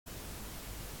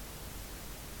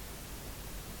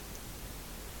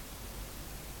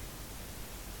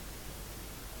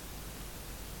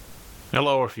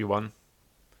Hello everyone.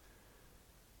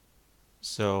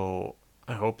 So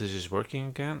I hope this is working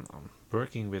again. I'm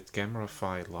working with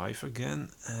Camerify Live again,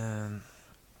 and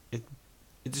it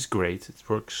it is great. It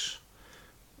works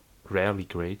rarely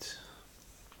great.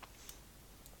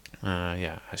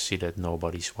 Yeah, I see that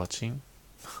nobody's watching,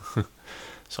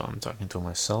 so I'm talking to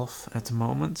myself at the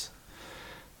moment.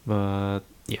 But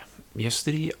yeah,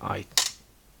 yesterday I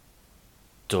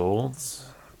told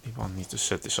people I need to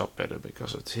set this up better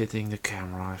because it's hitting the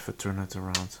camera if I turn it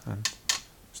around and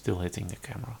still hitting the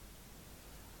camera.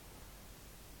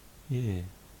 Yeah,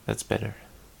 that's better.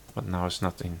 But now it's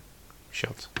not in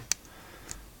shot.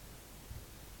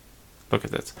 Look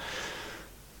at that.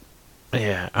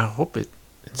 Yeah, I hope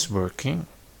it's working.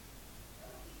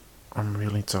 I'm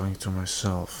really talking to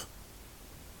myself.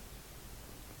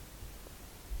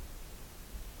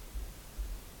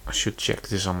 I should check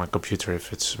this on my computer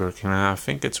if it's working. I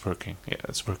think it's working. Yeah,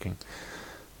 it's working.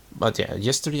 But yeah,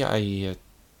 yesterday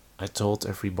I told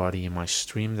everybody in my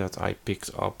stream that I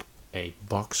picked up a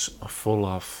box full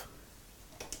of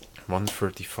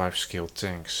 135 scale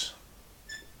tanks.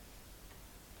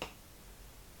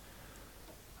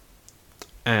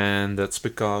 And that's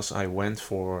because I went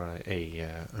for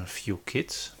a few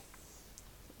kits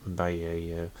by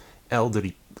a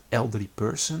elderly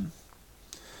person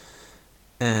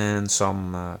and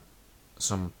some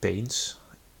paints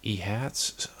he had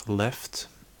left,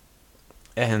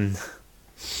 and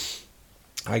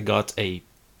I got a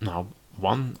now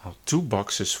one or two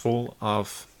boxes full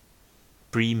of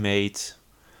pre-made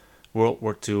World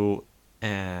War II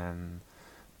and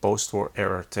post-war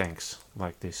era tanks,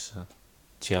 like this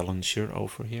Challenger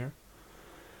over here.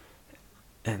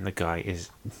 And the guy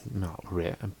is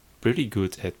pretty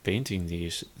good at painting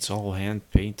these. It's all hand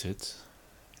painted,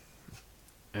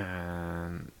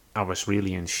 and I was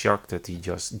really in shock that he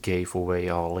just gave away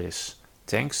all his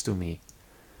tanks to me,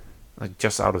 like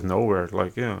just out of nowhere.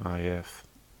 Like, yeah, I have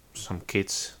some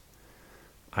kits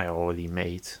I already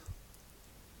made.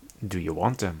 Do you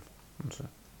want them? So,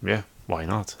 yeah, why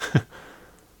not?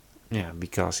 Yeah,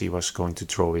 because he was going to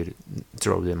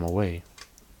throw them away.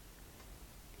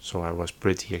 So I was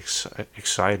pretty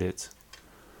excited,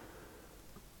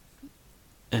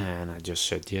 and I just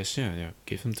said yes, yeah,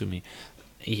 give them to me.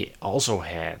 He also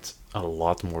had a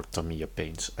lot more Tamiya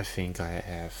paints. I think I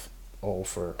have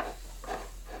over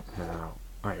now.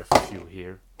 I have a few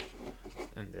here,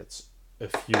 and that's a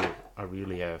few. I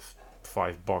really have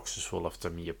 5 boxes full of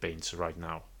Tamiya paints right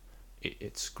now.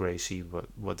 It's crazy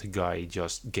what the guy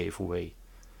just gave away,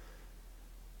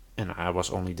 and I was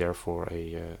only there for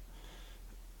a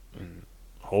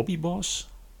hobby boss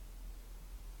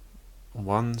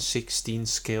 1/16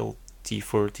 scale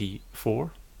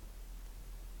T34,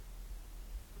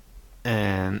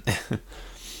 and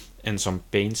and some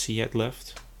paints he had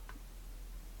left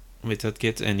with that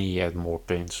kit, and he had more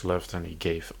paints left, and he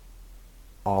gave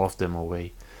all of them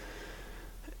away,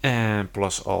 and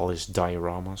plus all his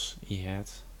dioramas he had.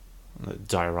 The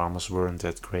dioramas weren't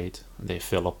that great. They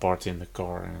fell apart in the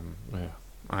car, and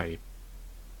I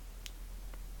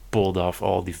pulled off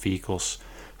all the vehicles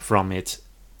from it,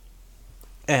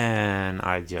 and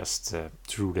I just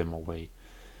threw them away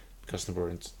because they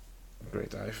weren't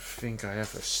great. I think I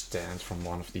have a stand from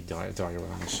one of the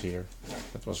dioramas here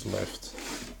that was left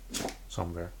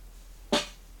somewhere.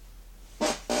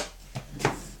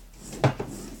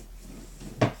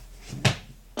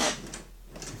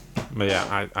 But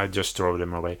yeah, I just throw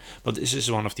them away. But this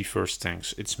is one of the first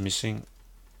tanks. It's missing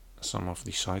some of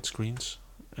the side screens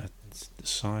at the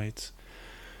side,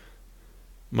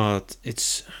 but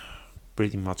it's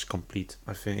pretty much complete.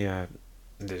 I think, yeah,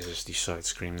 this is the side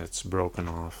screen that's broken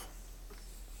off.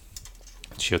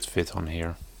 It should fit on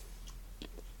here.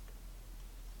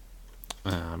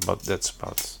 But that's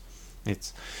about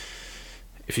it.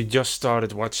 If you just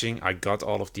started watching, I got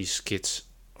all of these kits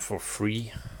for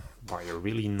free by a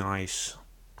really nice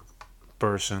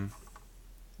person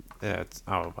that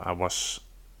I was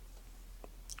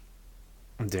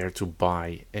there to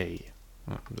buy a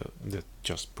that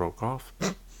just broke off.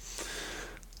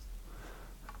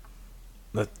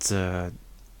 That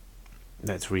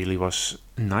really was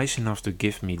nice enough to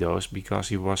give me those because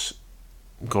he was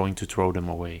going to throw them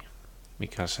away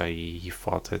because he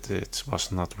thought that it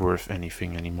was not worth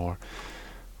anything anymore.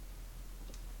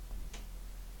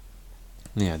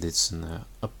 Yeah, it's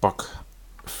a Pak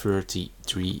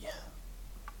 33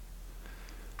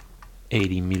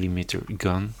 80mm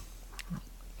gun.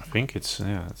 I think it's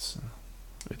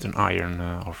with an iron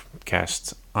or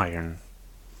cast iron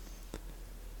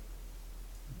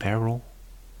barrel.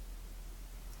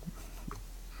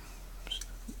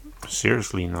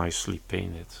 Seriously nicely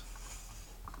painted.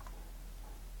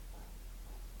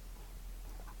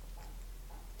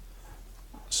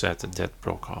 sad that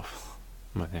broke off.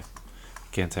 But yeah,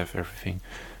 can't have everything.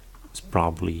 It's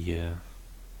probably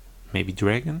maybe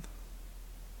Dragon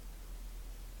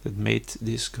that made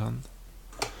this gun.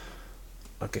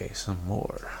 Okay, some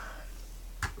more.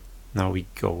 Now we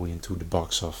go into the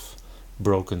box of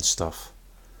broken stuff.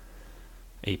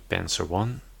 A Panzer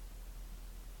 1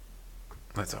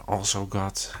 that I also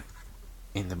got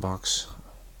in the box.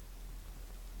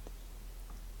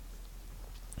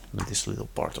 With this little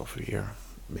part over here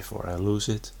before I lose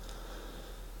it.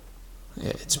 Yeah,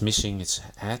 it's missing its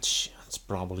hatch. It's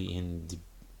probably in the...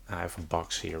 I have a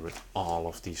box here with all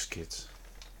of these kits.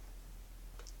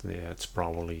 Yeah, it's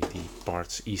probably the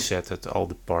parts. He said that all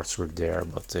the parts were there,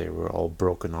 but they were all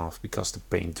broken off because the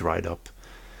paint dried up.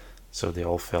 So they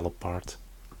all fell apart.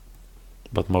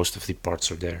 But most of the parts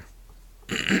are there.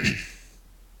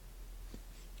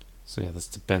 So yeah, that's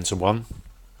the Panzer 1.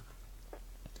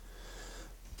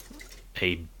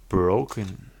 A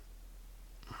broken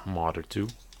Marder 2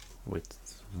 with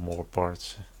more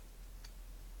parts,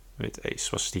 with a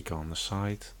swastika on the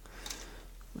side.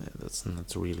 Yeah, that's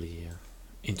not really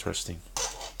interesting.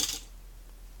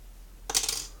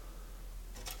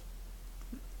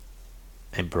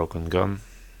 A broken gun.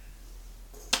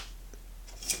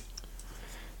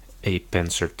 A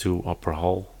Panzer 2 upper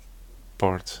hull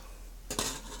part.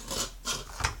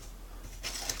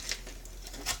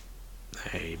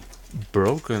 A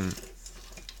broken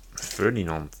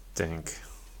Ferdinand tank.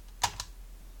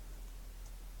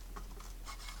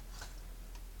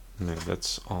 No,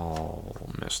 that's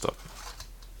all messed up.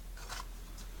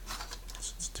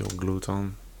 It's still glued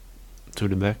on to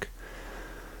the back.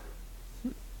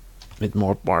 With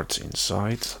more parts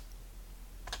inside.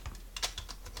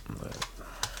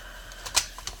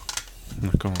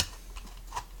 No, come on.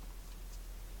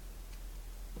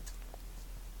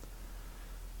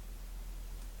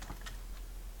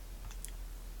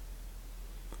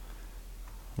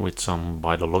 With some,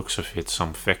 by the looks of it,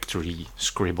 some factory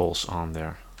scribbles on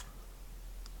there.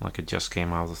 Like it just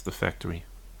came out of the factory.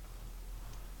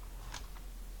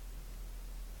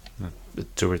 The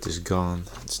turret is gone.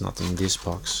 It's not in this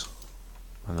box,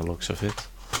 by the looks of it.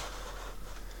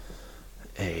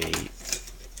 A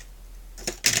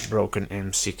broken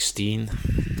M16.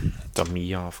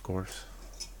 Tamiya, of course.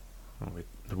 With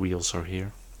the wheels are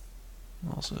here.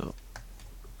 Also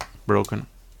broken.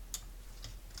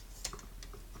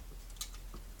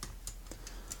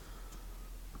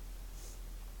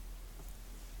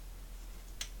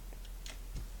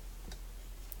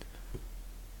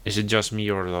 Is it just me,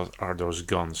 or are those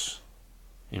guns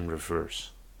in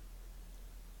reverse?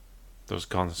 Those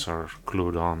guns are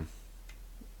glued on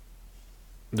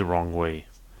the wrong way.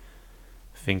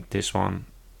 I think this one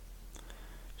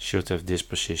should have this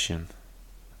position.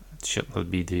 It should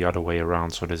not be the other way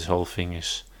around, so this whole thing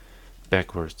is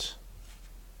backwards.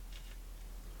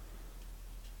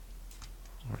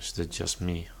 Or is that just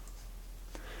me?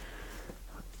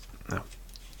 Now,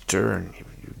 turn,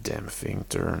 you damn thing,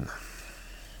 turn.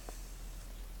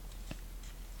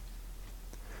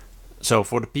 So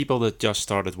for the people that just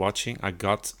started watching, I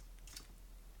got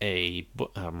a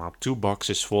 2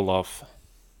 boxes full of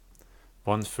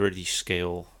 130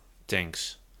 scale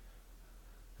tanks.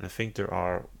 And I think there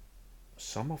are,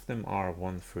 some of them are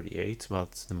 138,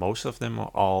 but most of them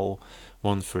are all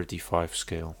 135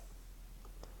 scale.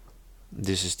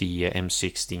 This is the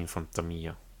M16 from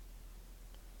Tamiya.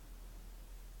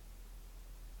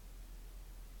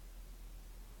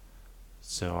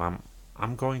 So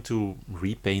I'm going to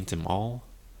repaint them all,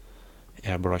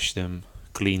 airbrush them,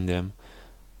 clean them.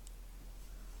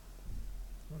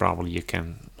 Probably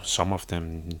some of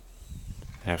them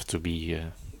have to be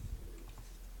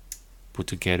put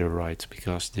together right,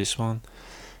 because this one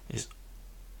is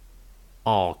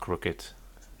all crooked.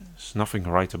 There's nothing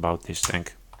right about this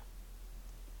tank.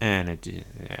 And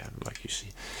yeah, like you see,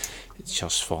 it's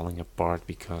just falling apart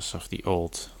because of the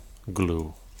old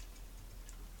glue.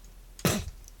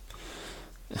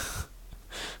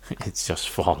 It's just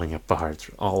falling apart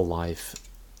all live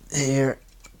here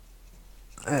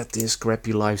at this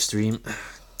crappy live stream.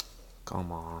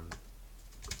 Come on,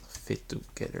 fit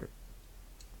together.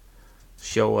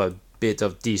 Show a bit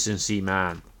of decency,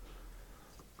 man.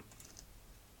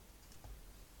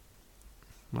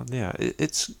 But yeah,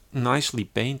 it's nicely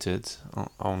painted.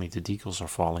 Only the decals are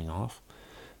falling off,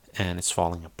 and it's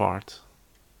falling apart.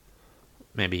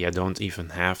 Maybe I don't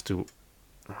even have to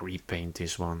repaint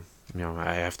this one. You know,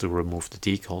 I have to remove the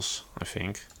decals, I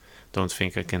think. Don't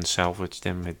think I can salvage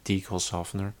them with decal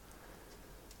softener.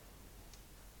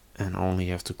 And only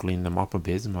have to clean them up a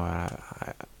bit. But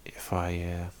if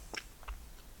I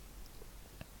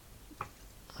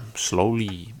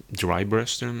slowly dry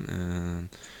brush them and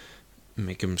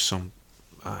make them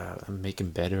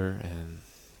better, and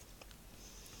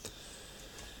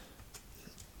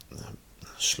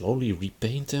slowly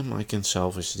repaint them. I can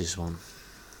salvage this one.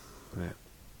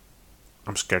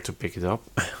 I'm scared to pick it up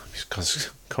because it's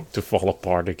going to fall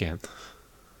apart again.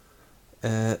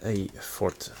 A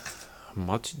Ford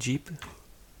Mud Jeep.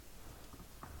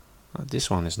 This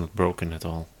one is not broken at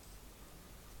all.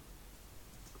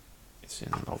 It's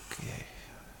in okay,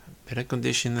 better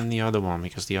condition than the other one,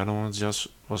 because the other one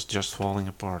was just falling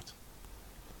apart.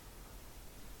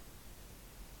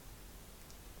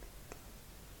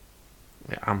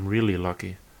 Yeah, I'm really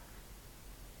lucky.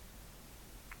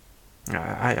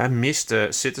 I missed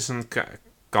Citizen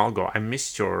Calgo. I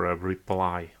missed your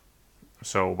reply.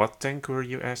 So what tank were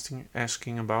you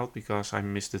asking about? Because I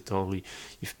missed it totally.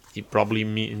 You probably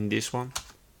mean this one,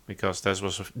 because this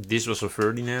was a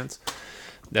Ferdinand.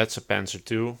 That's a Panzer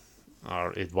II,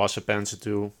 or it was a Panzer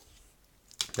II.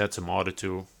 That's a Marder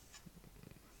II.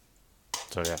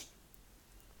 So yeah.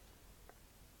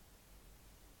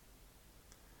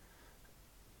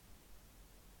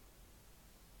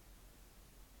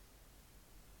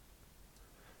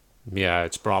 Yeah,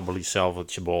 it's probably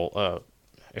salvageable,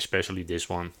 especially this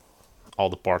one. All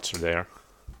the parts are there.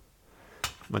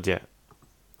 But yeah,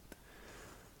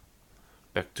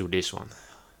 back to this one.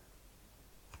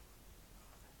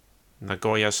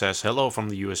 Nagoya says, hello from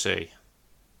the USA.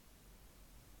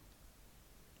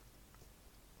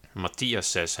 Mattia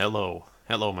says, hello.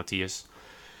 Hello, Matthias.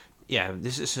 Yeah,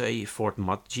 this is a Ford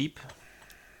Mud Jeep.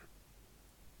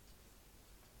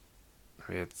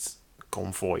 With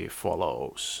convoy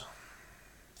follows.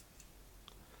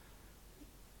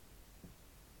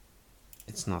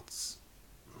 It's not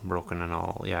broken at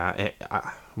all. Yeah,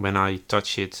 when I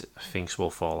touch it, things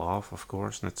will fall off, of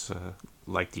course. That's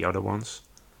like the other ones.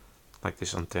 Like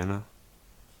this antenna.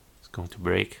 It's going to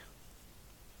break.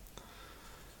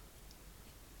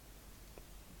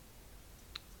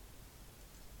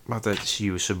 But it's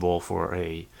usable for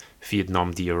a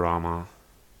Vietnam diorama.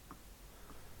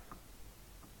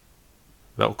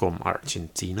 Welcome,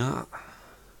 Argentina.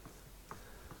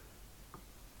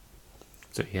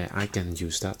 So yeah, I can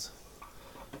use that.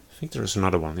 I think there's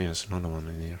another one. Yes, another one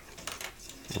in here.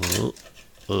 Oh,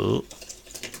 oh,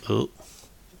 oh.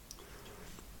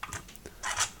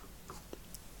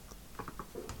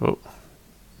 Oh,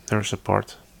 there's a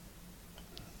part.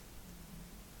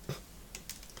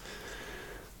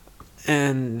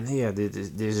 And yeah, this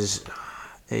is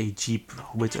a Jeep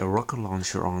with a rocket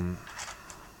launcher on.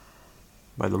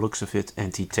 By the looks of it,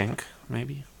 anti-tank,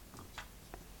 maybe.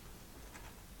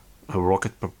 A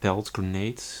rocket-propelled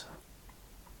grenade.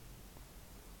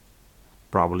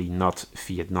 Probably not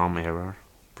Vietnam era,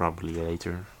 probably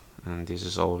later. And this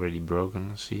is already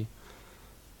broken, see?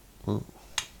 Oh.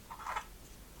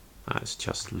 It's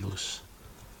just loose.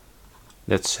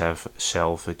 That's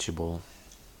salvageable.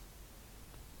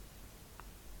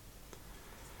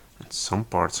 And some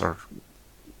parts are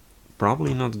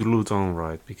probably not glued on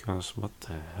right, because what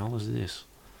the hell is this?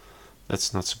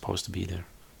 That's not supposed to be there.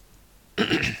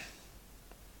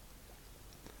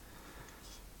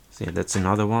 So yeah, that's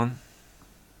another one.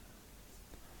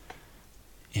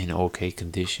 In okay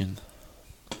condition.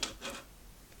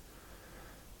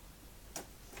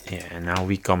 Yeah, and now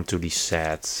we come to the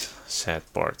sad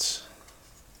parts.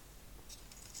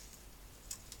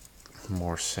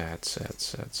 More sad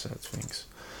things.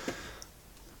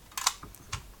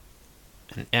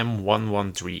 An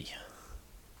M113.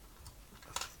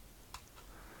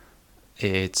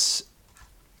 It's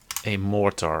a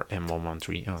mortar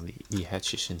M113. Oh, the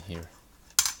hatch is in here.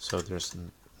 So there's,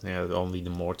 yeah, only the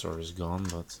mortar is gone,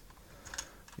 but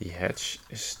the hatch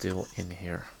is still in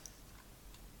here.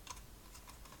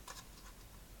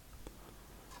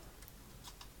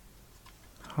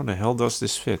 How the hell does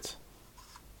this fit?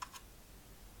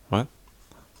 What?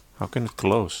 How can it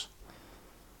close?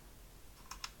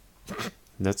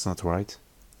 That's not right.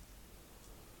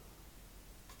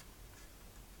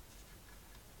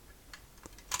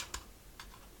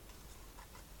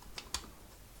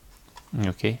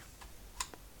 Okay.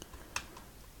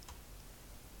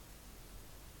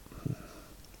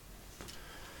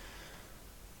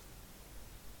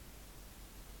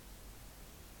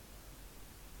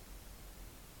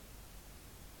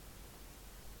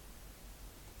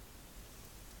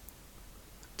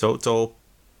 Total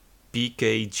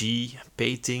PKG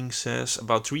Painting says,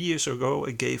 about 3 years ago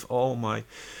I gave all my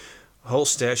whole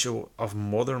stash of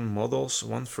modern models,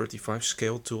 135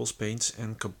 scale tools, paints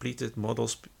and completed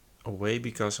models away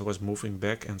because I was moving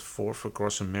back and forth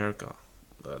across America.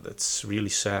 That's really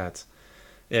sad.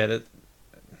 Yeah,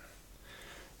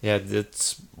 Yeah,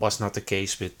 that was not the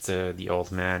case with the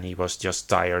old man. He was just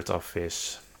tired of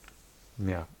his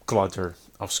clutter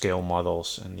of scale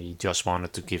models, and he just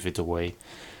wanted to give it away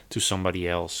to somebody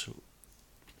else.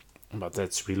 But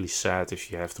that's really sad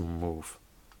if you have to move.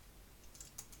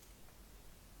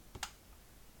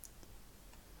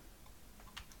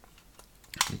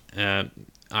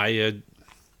 I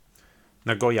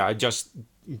Nagoya, I just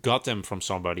got them from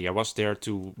somebody. I was there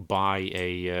to buy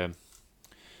a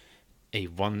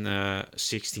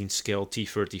 1/16 scale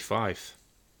T35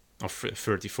 or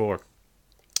 34,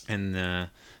 and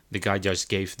the guy just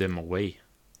gave them away.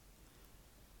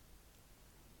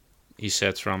 He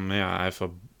said, "From I have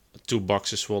 2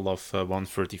 boxes full of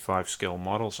 135 scale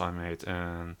models I made,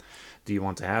 and do you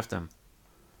want to have them?"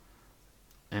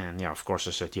 And yeah, of course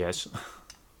I said yes.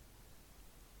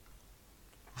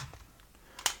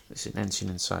 There's an engine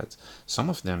inside. Some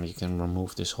of them you can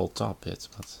remove this whole top bit,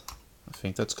 but I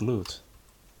think that's glued.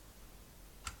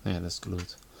 Yeah, that's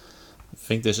glued. I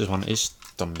think this one is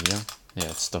Tamiya. Yeah,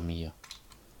 it's Tamiya.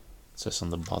 It says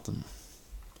on the bottom.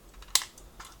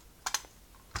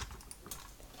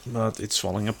 But it's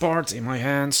falling apart in my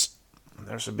hands.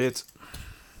 There's a bit.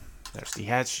 There's the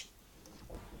hatch.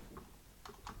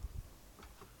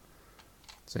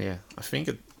 So yeah, I think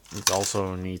it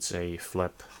also needs a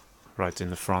flap right in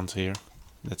the front here.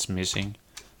 That's missing.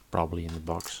 Probably in the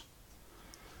box.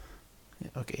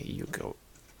 Yeah, okay, you go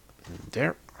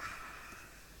there.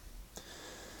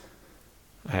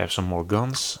 I have some more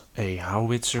guns. A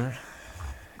howitzer.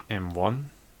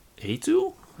 M1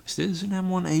 A2? Is this an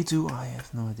M1 A2? I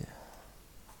have no idea.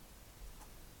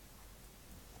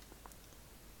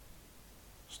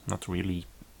 It's not really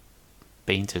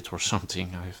painted or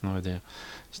something. I have no idea.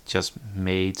 It's just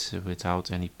made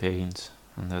without any paint,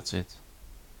 and that's it.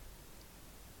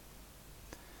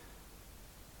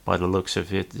 By the looks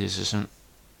of it, this is an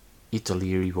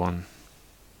Italy one.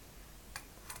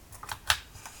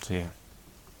 So yeah.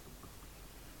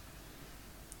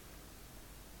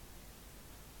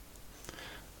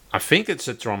 I think it's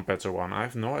a trumpeter one. I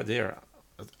have no idea.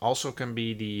 It also can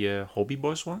be the Hobby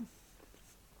Boys one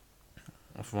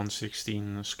of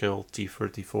 1/16 scale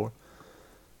T34.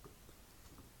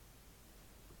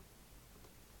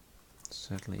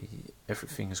 Sadly,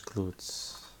 everything is glued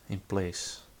in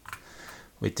place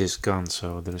with this gun,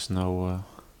 so there's no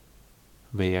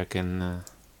way I can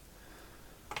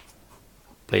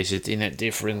place it in a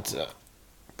different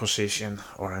position,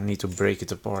 or I need to break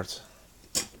it apart.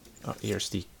 Oh, here's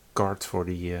the card for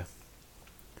the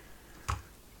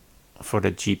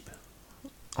Jeep.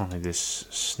 Only this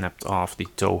snapped off the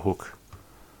tow hook.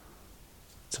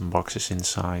 Some boxes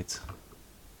inside.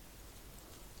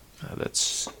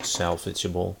 That's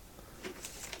salvageable.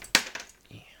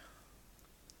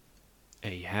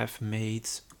 A half-made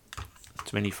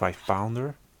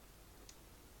 25-pounder.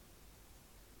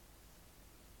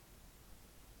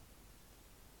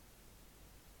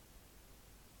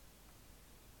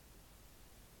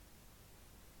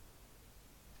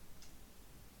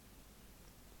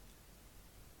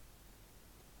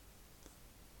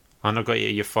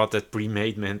 You thought that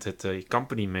pre-made meant that a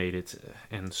company made it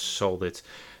and sold it.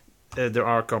 There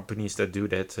are companies that do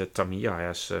that. Tamiya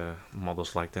has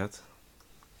models like that.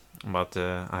 But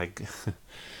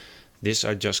this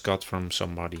I just got from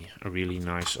somebody, a really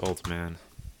nice old man.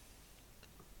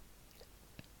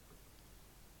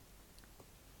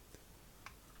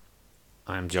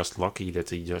 I'm just lucky that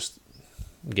he just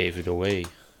gave it away,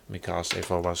 because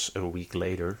if I was a week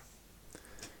later,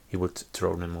 he would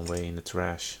throw them away in the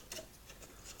trash.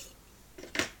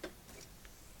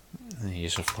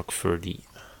 Here's a flock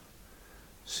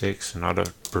 36, another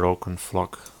broken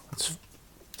flock. It's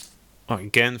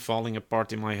again falling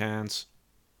apart in my hands.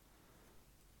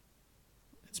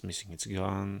 It's missing its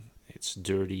gun. It's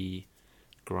dirty,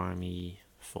 grimy,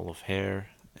 full of hair,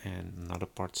 and another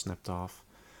part snapped off.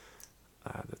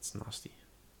 That's nasty.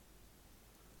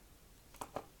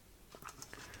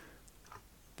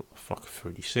 Flock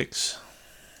 36.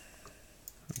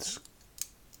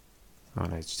 Oh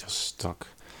no, it's just stuck.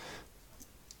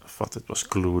 I thought it was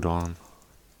glued on.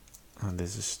 And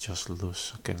this is just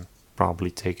loose. I can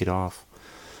probably take it off.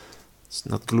 It's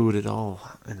not glued at all.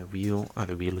 And the wheel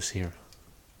is here.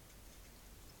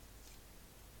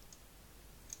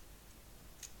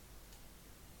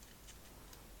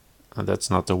 And that's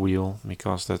not the wheel,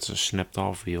 because that's a snapped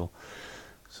off wheel.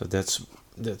 So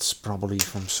that's probably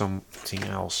from something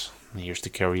else. And here's the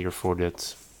carrier for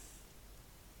that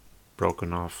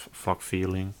broken off flock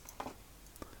feeling.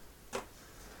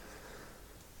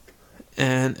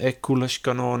 And a Kulash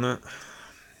Kanone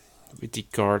with the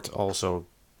card also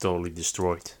totally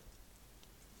destroyed.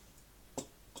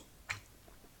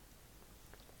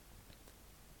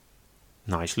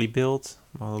 nicely built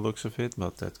by the looks of it,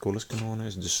 but that Koelskanon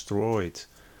is destroyed.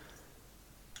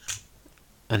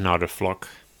 Another flock,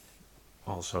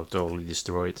 also totally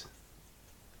destroyed.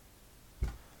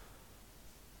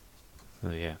 So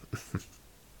yeah,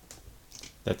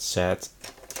 that's sad.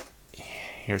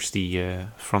 Here's the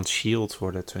front shield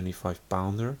for the 25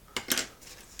 pounder.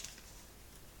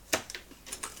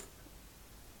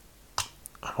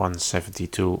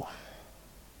 172.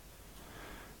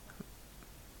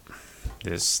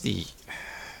 This is the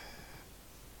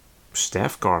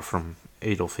staff car from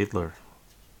Adolf Hitler,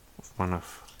 one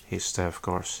of his staff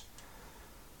cars.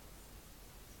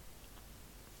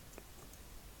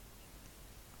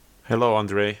 Hello,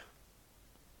 Andre.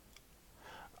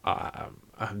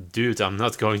 Dude, I'm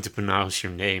not going to pronounce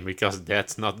your name because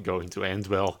that's not going to end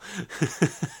well.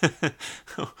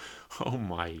 Oh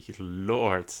my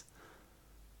lord.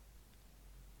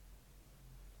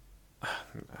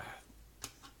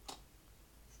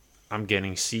 I'm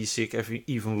getting seasick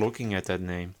even looking at that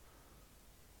name.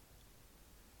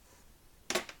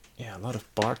 Yeah, a lot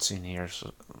of parts in here,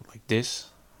 so like this.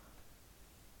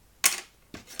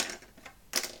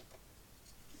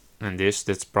 And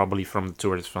that's probably from the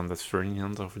turret from that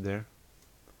Ferdinand over there.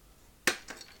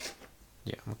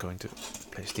 Yeah, I'm going to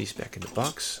place these back in the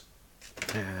box.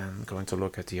 And I'm going to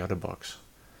look at the other box.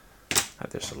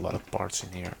 There's a lot of parts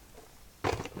in here.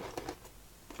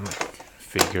 Like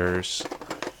figures.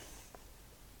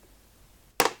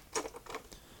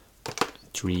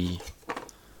 3.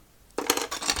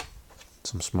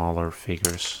 Some smaller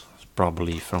figures.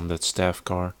 Probably from that staff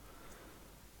car.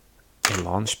 A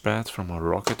launch pad from a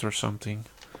rocket or something.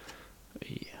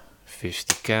 A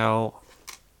 50 cal.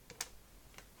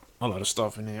 A lot of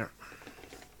stuff in here.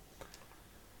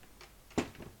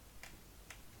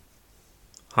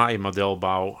 Hi,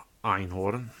 Modelbau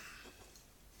Einhorn.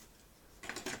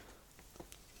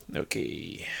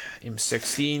 Okay,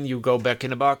 M16, you go back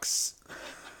in the box.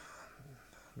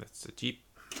 That's the Jeep.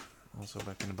 Also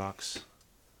back in the box.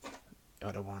 The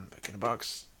other one back in the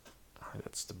box.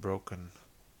 That's the broken.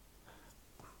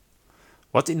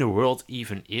 What in the world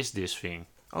even is this thing?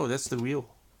 Oh, that's the wheel.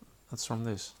 That's from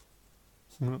this.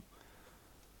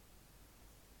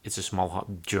 It's a small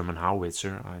German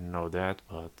howitzer, I know that,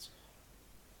 but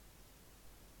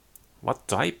what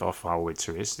type of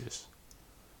howitzer is this?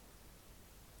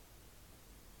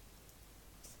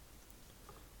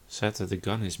 Sad that the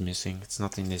gun is missing. It's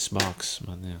not in this box,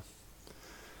 but yeah.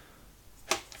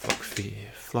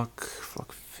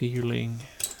 Flak feeling.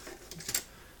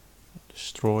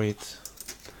 Destroyed.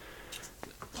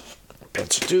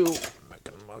 Panzer 2. Back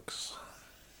in the box.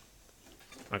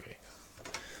 Okay.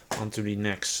 On to the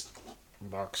next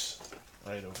box.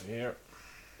 Right over here.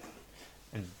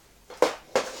 And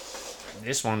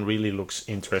this one really looks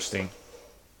interesting.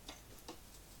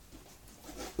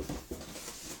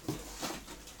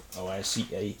 Oh, I see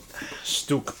a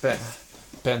Stuk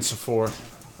Panzer 4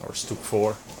 or Stuk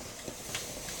 4.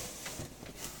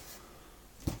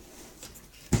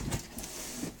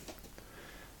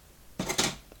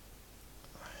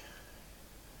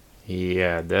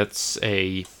 Yeah, that's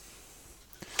a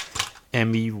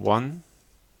ME1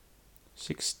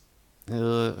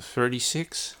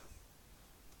 36.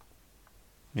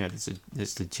 Yeah,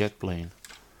 that's the jet plane.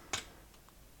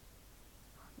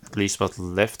 At least what's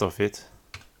left of it.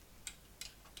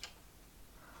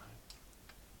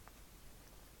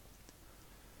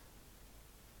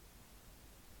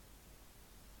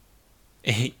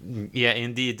 Yeah,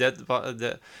 indeed.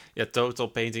 The Total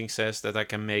Painting says that I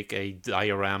can make a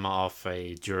diorama of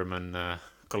a German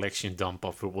collection dump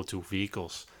of World War II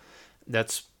vehicles.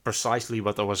 That's precisely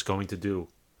what I was going to do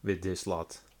with this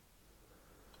lot.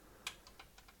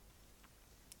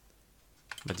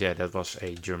 But yeah, that was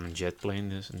a German jet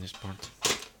plane in this part.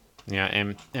 Yeah,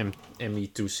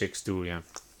 ME262, yeah.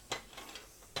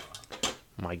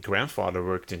 My grandfather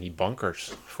worked in the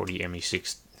bunkers for the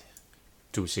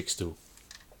ME262.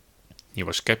 He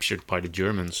was captured by the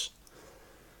Germans.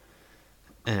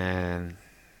 And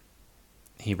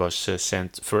he was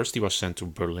sent to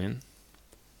Berlin.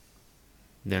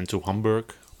 Then to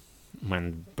Hamburg.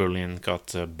 When Berlin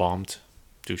got bombed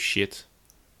to shit,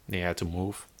 they had to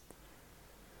move.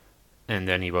 And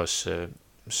then he was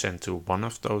sent to one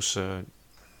of those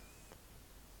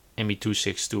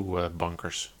ME262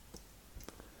 bunkers.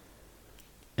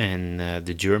 And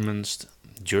the Germans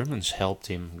helped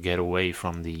him get away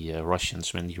from the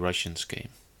Russians when the Russians came.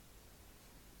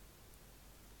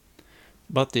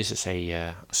 But this is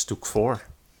a Stuk 4.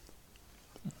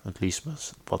 At least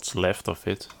what's left of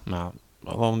it. Now,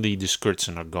 only the skirts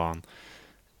are gone.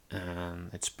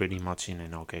 And it's pretty much in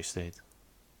an okay state.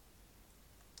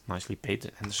 Nicely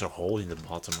painted. And there's a hole in the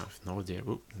bottom. I have no idea.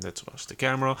 Oop, that was the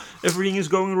camera. Everything is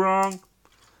going wrong.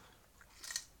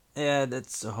 Yeah,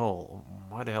 that's a hole.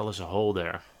 Why the hell is a hole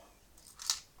there?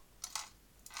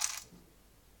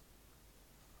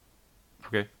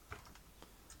 Okay.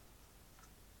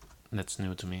 That's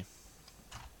new to me.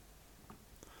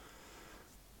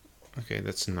 Okay,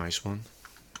 that's a nice one.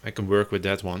 I can work with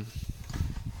that one.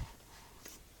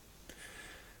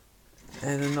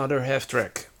 And another half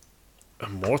track. A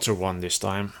mortar one this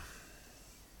time.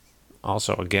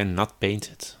 Also, again, not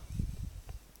painted.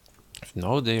 I have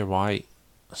no idea why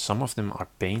some of them are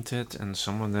painted and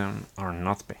some of them are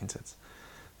not painted.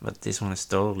 But this one is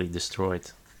totally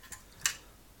destroyed.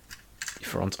 The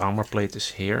front armor plate is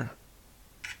here.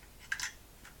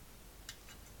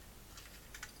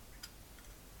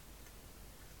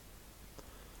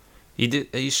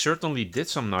 He certainly did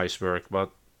some nice work,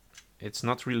 but it's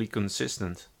not really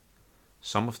consistent.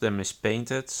 Some of them is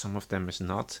painted, some of them is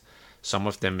not. Some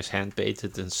of them is hand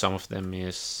painted and some of them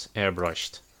is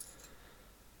airbrushed.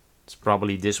 It's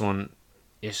probably this one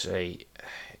is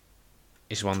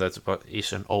one that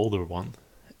is an older one,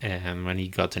 and when he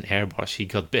got an airbrush he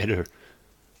got better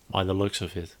by the looks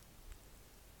of it.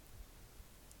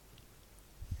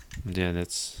 Yeah,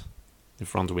 that's the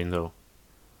front window.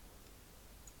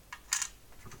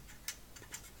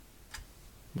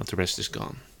 But the rest is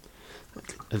gone.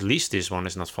 At least this one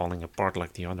is not falling apart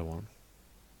like the other one.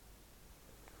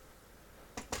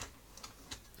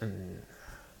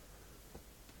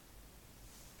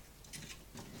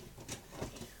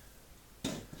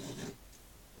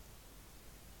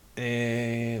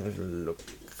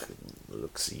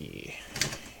 Look, see.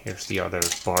 Here's the other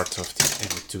part of the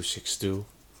M262.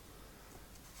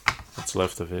 What's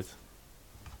left of it.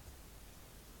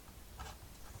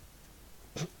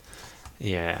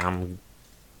 Yeah,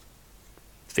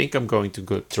 think I'm going to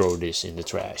go throw this in the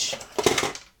trash.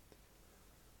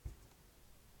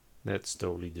 That's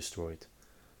totally destroyed.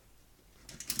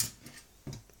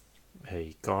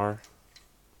 A car.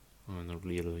 I don't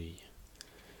really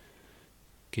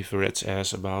give a rat's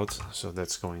ass about, so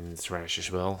that's going in the trash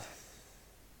as well.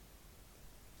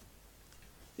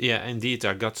 Yeah, indeed,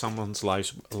 I got someone's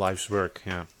life's work.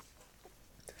 Yeah.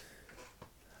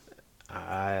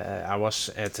 I was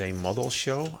at a model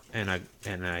show, and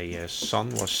a son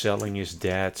was selling his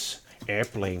dad's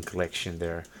airplane collection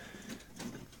there,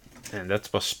 and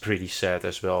that was pretty sad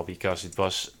as well because it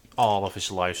was all of his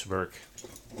life's work.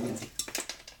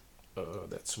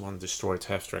 That's one destroyed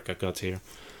half track I got here.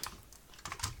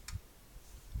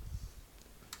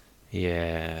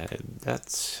 Yeah,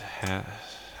 that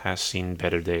has seen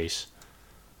better days.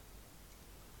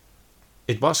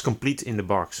 It was complete in the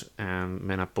box, and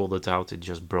when I pulled it out, it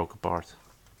just broke apart.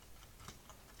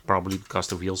 Probably because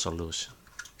the wheels are loose.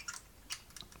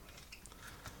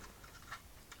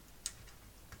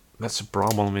 That's a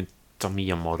problem with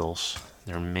Tamiya models.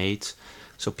 They're made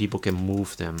so people can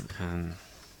move them, and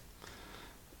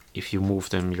if you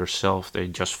move them yourself, they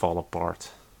just fall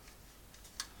apart.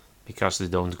 Because they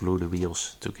don't glue the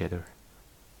wheels together.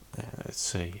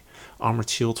 It's a armored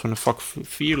shield from the fuck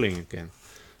feeling again.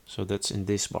 So that's in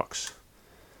this box.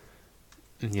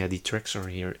 And yeah, the tracks are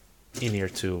here, in here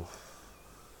too.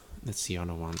 That's the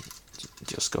other one. It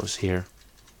just goes here.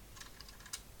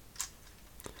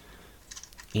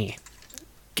 Yeah.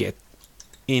 Get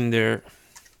in there.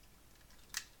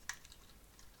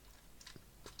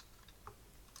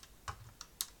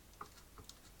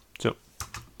 So.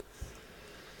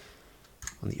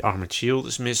 The armored shield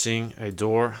is missing. A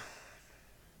door.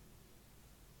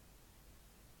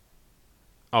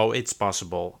 Oh, it's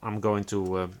possible. I'm going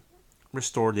to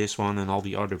restore this one and all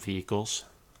the other vehicles.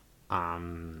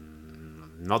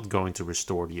 I'm not going to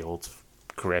restore the old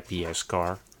crappy ass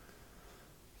car.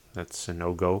 That's a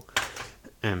no-go.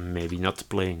 And maybe not the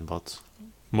plane, but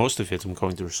most of it I'm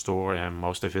going to restore, and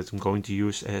most of it I'm going to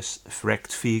use as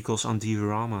wrecked vehicles on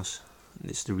dioramas.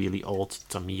 This is the really old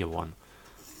Tamiya one.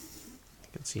 You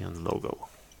can see on the logo.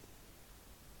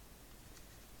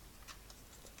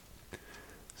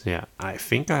 So yeah, I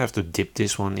think I have to dip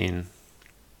this one in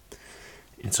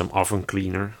some oven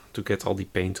cleaner to get all the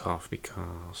paint off,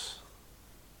 because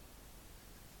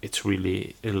it's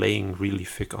really laying really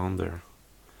thick on there.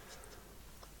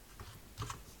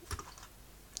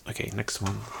 Okay, next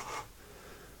one.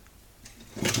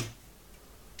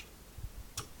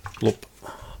 Plop.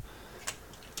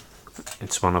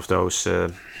 It's one of those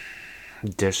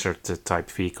desert type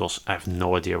vehicles. I have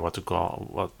no idea what to call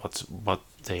what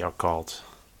they are called.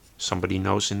 Somebody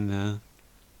knows on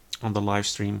the live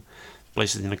stream.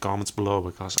 Place it in the comments below,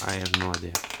 because I have no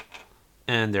idea.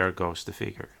 And there goes the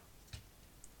figure.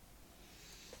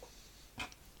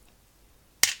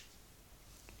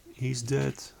 He's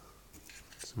dead.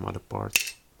 Some other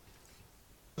parts.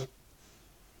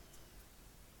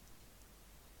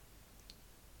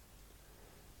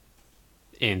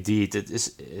 Indeed,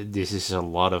 this is a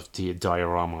lot of the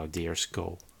diorama deers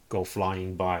go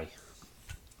flying by.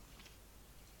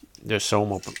 There's so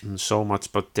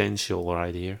much potential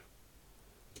right here.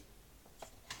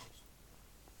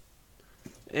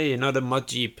 Hey, another mud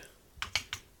jeep.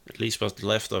 At least what's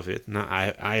left of it. Now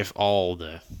I have all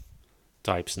the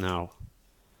types now.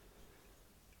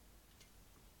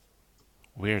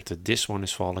 Weird that this one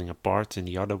is falling apart and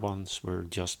the other ones were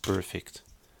just perfect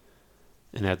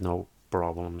and had no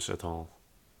problems at all.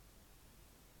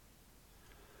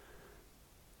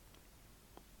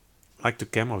 I like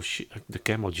the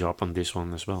camo job on this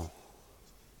one as well.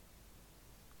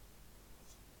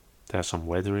 There's some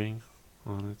weathering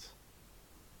on it.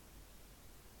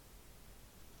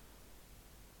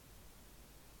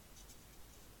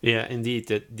 Yeah, indeed,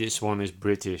 that this one is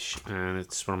British and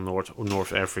it's from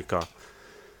North Africa.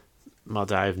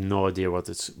 But I have no idea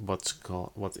what's it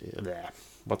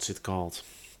called.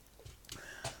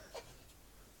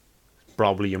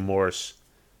 Probably a Morse.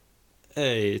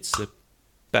 Hey, it's a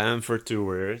Panzer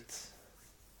turret.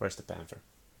 Where's the Panzer?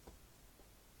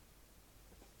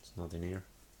 It's not in here.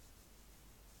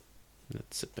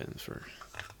 That's a Panzer.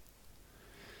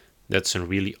 That's a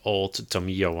really old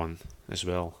Tamiya one as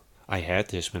well. I had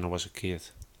this when I was a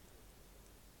kid.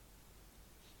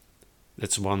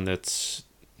 That's one that's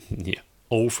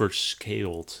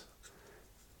overscaled.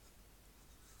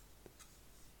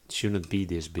 It shouldn't be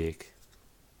this big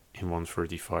in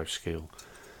 1/35 scale.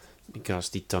 Because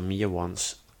the Tamiya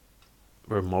ones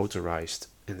were motorized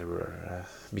and they were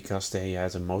because they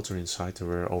had a motor inside, they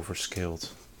were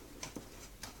overscaled.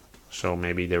 So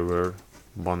maybe they were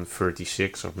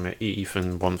 1/36 or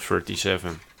even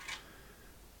 1/37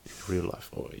 in real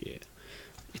life. Oh yeah,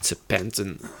 it's a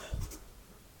Penton.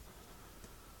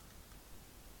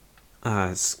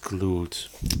 It's glued.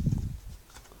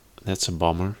 That's a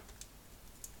bummer.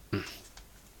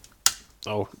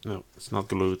 Oh no, it's not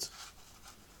glued.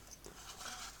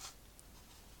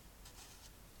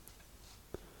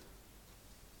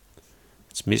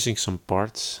 It's missing some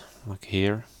parts, like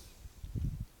here.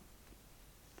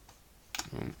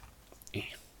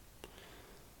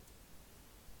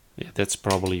 Yeah, that's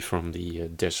probably from the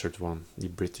desert one, the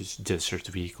British desert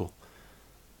vehicle.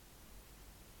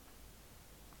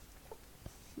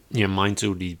 Yeah, mine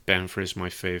too. The Panzer is my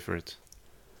favorite.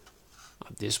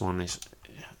 This one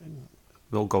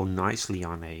will go nicely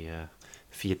on a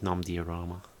Vietnam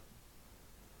diorama.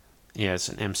 Yeah, it's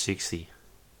an M60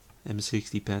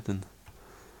 pattern.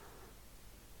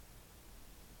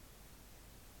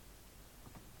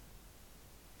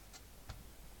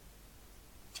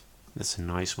 That's a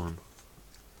nice one.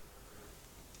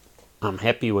 I'm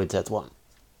happy with that one.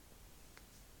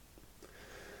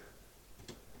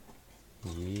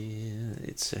 Yeah,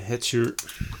 it's a Hatcher.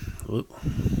 Oop.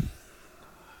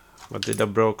 What did I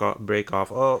break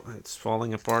off? Oh, it's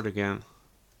falling apart again.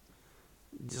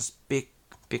 Just pick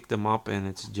them up and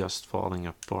it's just falling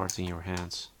apart in your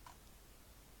hands.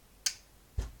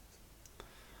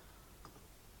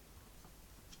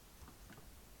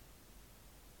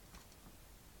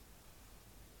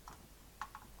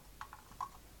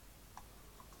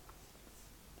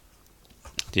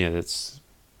 Yeah, that's...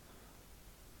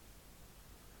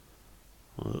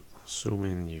 Well, zoom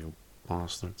in, you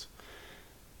bastard.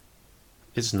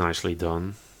 It's nicely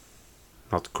done.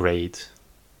 Not great,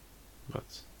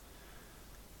 but...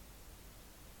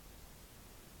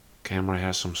 Camera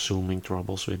has some zooming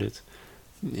troubles with it.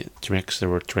 Yeah, there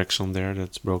were tracks on there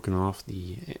that's broken off.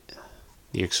 The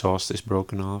exhaust is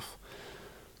broken off.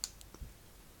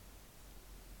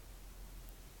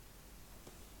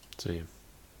 So yeah.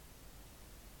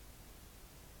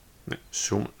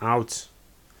 Zoom out.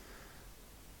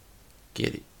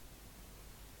 Get it.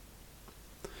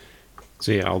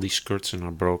 So yeah, all these skirtsen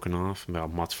are broken off. Well,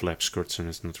 mud flap skirtsen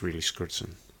is not really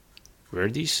skirtsen. Were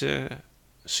these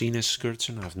seen as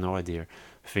skirtsen? I have no idea.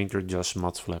 I think they're just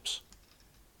mud flaps.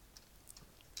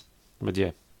 But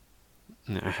yeah,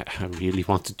 I really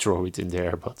want to throw it in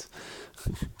there, but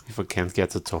if I can't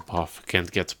get the top off, I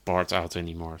can't get the part out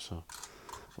anymore. So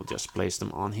we'll just place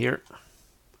them on here.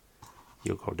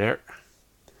 You go there.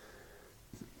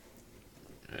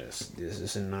 Yes, this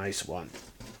is a nice one.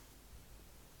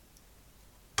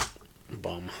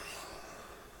 Bomb.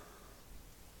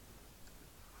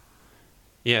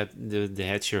 Yeah, the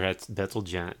Hatcher had battle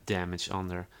damage on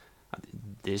there.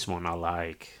 This one I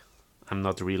like. I'm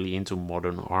not really into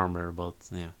modern armor, but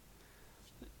yeah.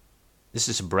 This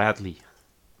is Bradley.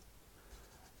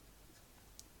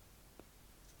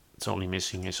 It's only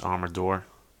missing his armored door.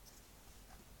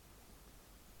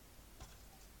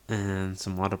 And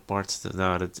some other parts.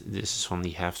 This is on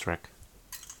the half track.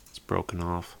 It's broken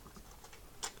off.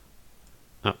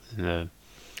 Oh,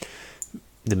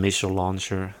 the missile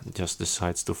launcher just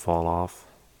decides to fall off.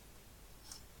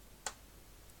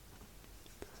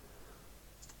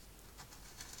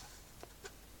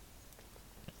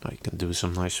 I can do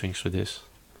some nice things with this.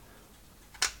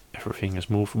 Everything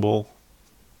is movable.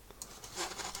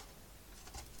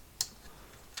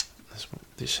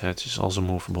 This hatch is also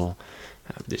movable.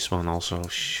 This one also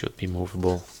should be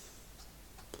movable.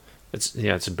 It's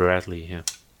a Bradley, yeah.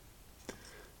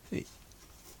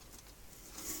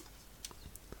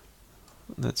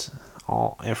 That's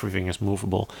all. Everything is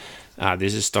movable.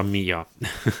 This is Tamiya,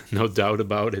 no doubt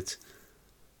about it.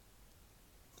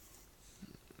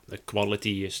 The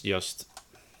quality is just...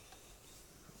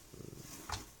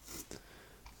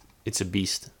 It's a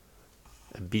beast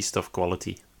of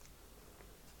quality.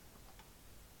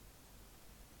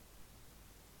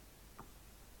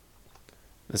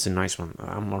 That's a nice one.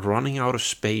 I'm running out of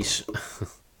space.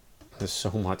 There's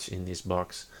so much in this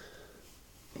box.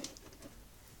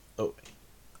 Oh,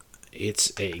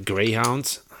 it's a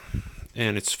Greyhound,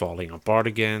 and it's falling apart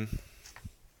again.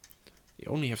 You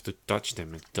only have to touch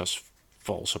them, it just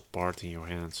falls apart in your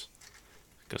hands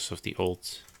because of the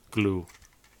old glue.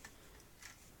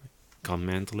 Gun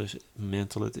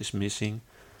mantlet is missing.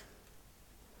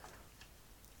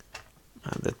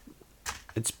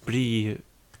 It's pretty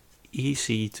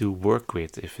easy to work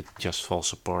with if it just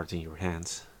falls apart in your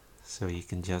hands. So you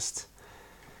can just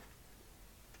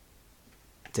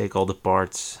take all the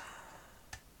parts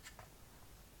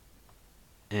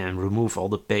and remove all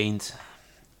the paint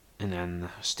and then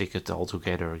stick it all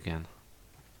together again.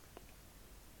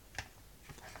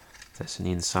 That's an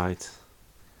inside.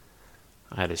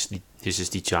 This is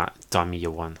the Tamiya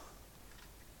one.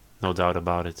 No doubt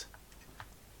about it.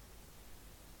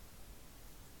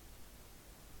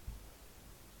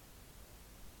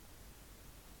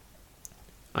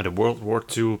 The World War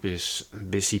II is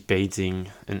busy painting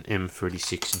an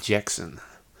M36 Jackson.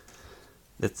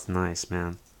 That's nice,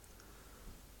 man.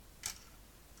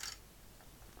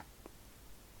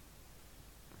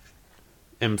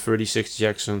 M36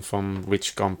 Jackson from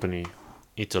which company?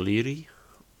 Italieri.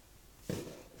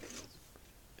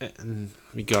 And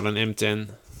we got an M10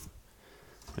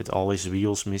 with all his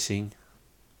wheels missing.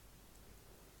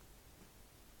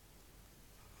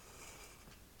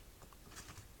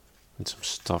 And some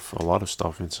stuff, a lot of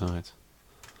stuff inside.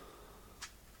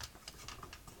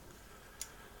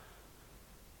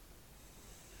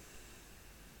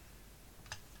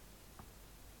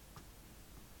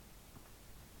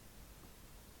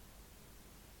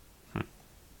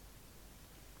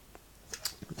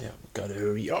 Yeah, gotta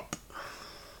hurry up,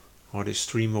 or this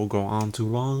stream will go on too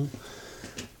long.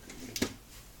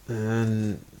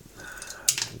 And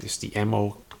this is the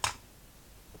ammo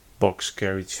box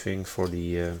carriage thing for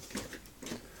the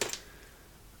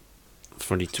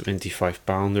 25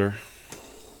 pounder.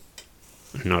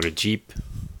 Another Jeep.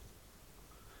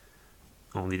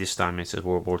 Only this time it's a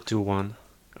World War II one.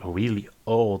 A really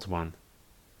old one.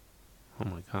 Oh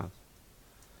my god.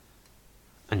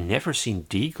 I've never seen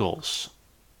Deagles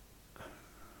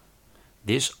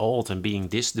this old and being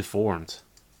this deformed.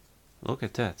 Look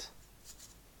at that.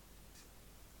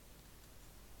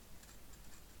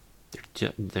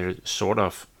 They're sort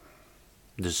of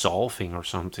dissolving or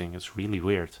something. It's really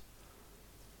weird.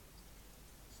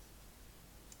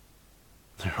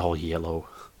 They're all yellow.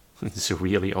 It's a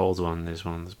really old one. This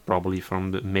one is probably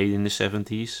from made in the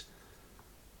 70s.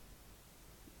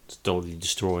 It's totally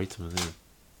destroyed.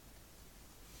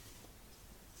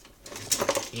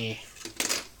 Yeah.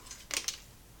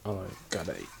 Oh, I got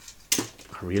a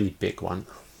really big one.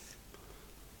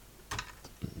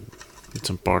 With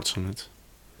some parts on it.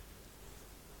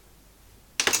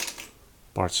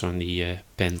 Parts on the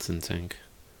Penton tank.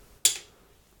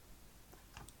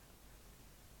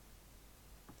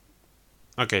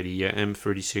 Okay, the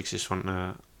M36 is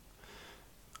from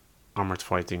Armored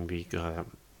Fighting Vehicle,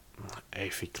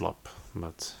 AV Club,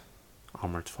 but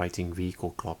Armored Fighting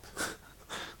Vehicle Club.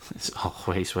 It's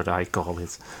always what I call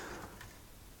it.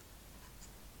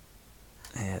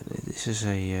 This is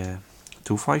a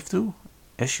 252,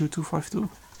 SU 252.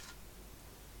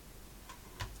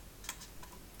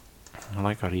 I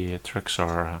like how the trucks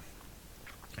are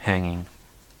hanging.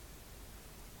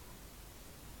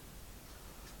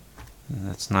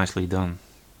 That's nicely done.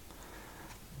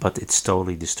 But it's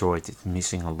totally destroyed. It's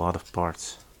missing a lot of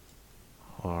parts.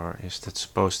 Or is that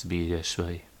supposed to be this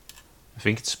way? I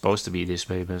think it's supposed to be this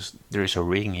way, but there is a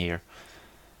ring here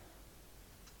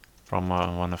from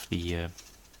one of the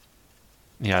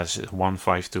yeah, it's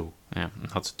 152. Yeah,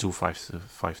 not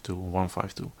 252,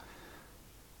 152.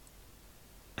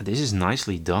 And this is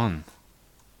nicely done.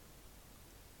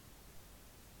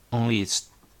 Only it's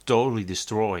totally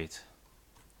destroyed.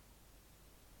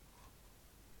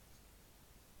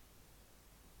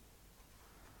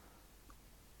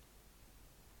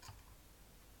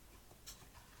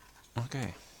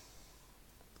 Okay.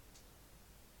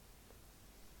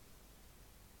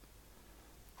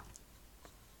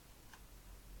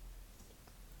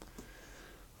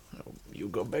 You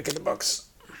go back in the box.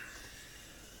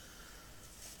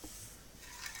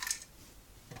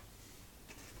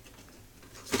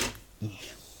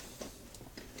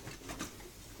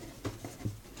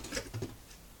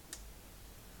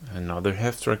 Another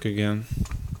half track again.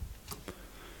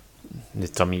 The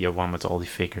Tamiya one with all the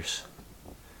figures.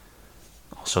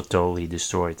 Also totally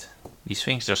destroyed. These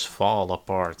things just fall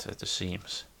apart at the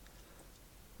seams.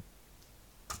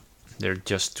 They're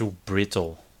just too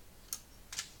brittle.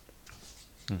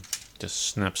 Just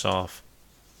snaps off.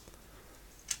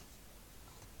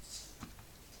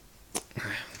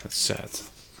 That's sad.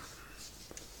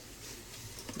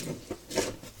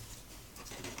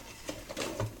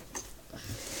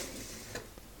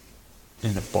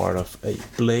 And a part of a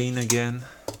plane again.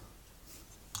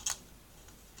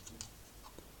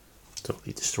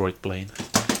 Totally destroyed plane.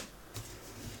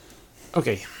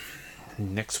 Okay,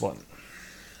 next one.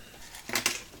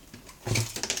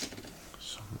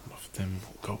 Some of them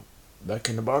go back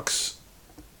in the box.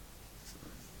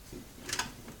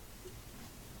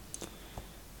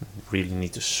 Really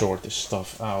need to sort this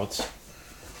stuff out.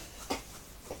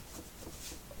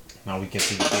 Now we get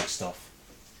to the big stuff.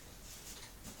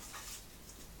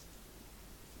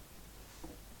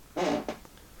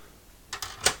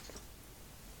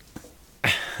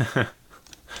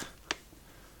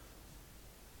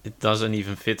 It doesn't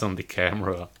even fit on the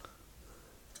camera.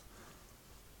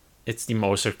 It's the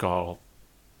Moser call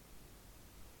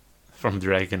from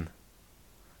Dragon.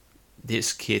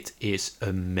 This kit is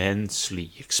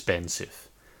immensely expensive.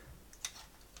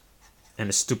 And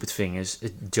the stupid thing is,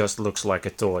 it just looks like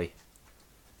a toy.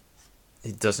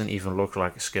 It doesn't even look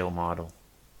like a scale model.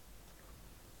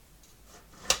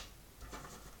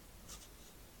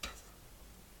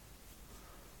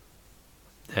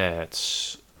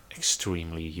 That's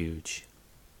extremely huge.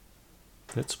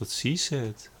 That's what she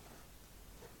said.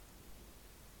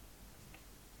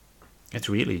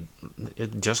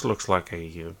 It just looks like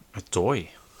a toy.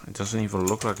 It doesn't even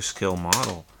look like a scale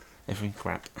model. Everything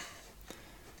crap.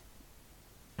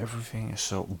 Everything is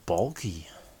so bulky.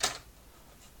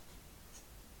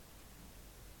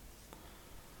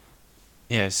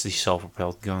 Yeah, it's the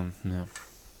self-propelled gun. Yeah.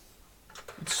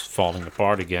 It's falling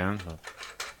apart again, but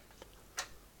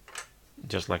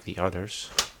just like the others.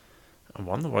 I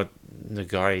wonder what the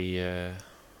guy,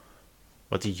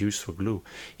 what he used for glue.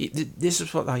 This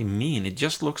is what I mean. It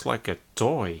just looks like a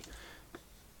toy.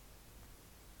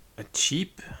 A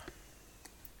cheap,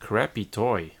 crappy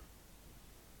toy.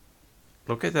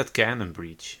 Look at that cannon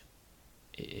breech.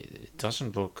 It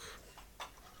doesn't look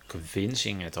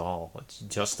convincing at all. It's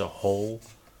just a hole.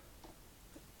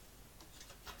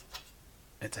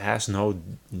 It has no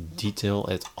detail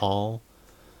at all.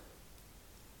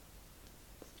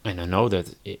 And I know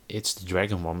that it's the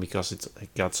Dragon one because it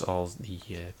got all the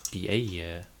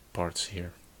PA parts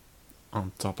here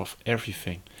on top of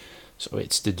everything. So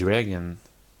it's the Dragon.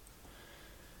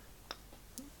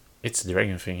 It's the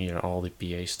Dragon thing here. All the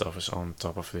PA stuff is on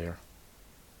top of there.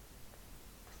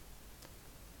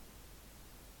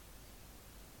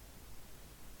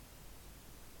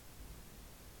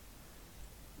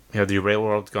 Yeah, the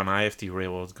railroad gun. I have the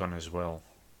railroad gun as well.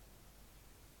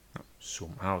 Oh,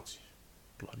 zoom out.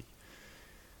 Bloody.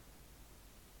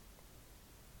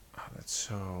 Oh, that's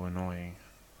so annoying.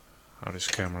 How this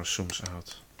camera zooms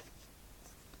out.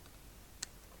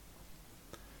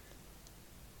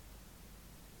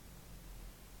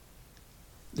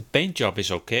 The paint job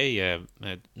is okay. Yeah,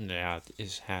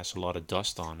 it has a lot of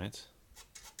dust on it.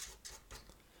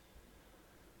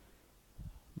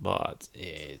 But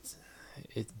it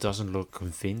doesn't look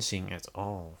convincing at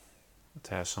all. It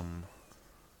has some,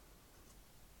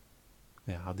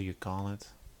 yeah, how do you call it?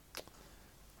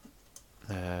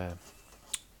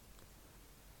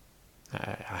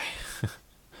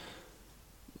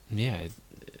 Yeah,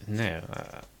 no.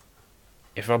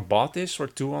 If I bought this for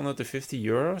 250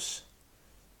 euros,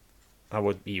 I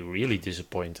would be really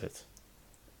disappointed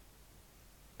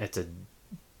at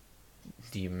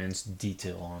the immense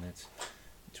detail on it.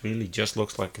 It really just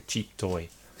looks like a cheap toy.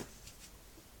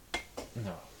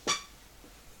 No.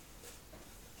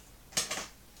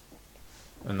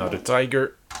 Another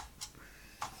tiger.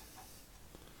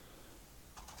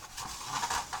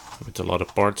 With a lot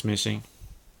of parts missing.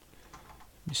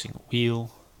 Missing a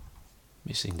wheel.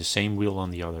 Missing the same wheel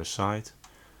on the other side.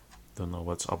 Don't know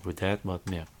what's up with that, but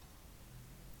yeah.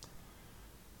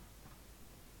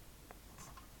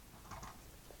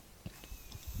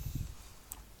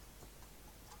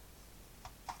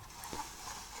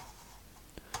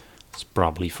 It's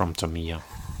probably from Tamiya.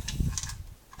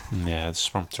 Yeah, it's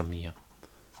from Tamiya.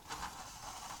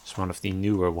 It's one of the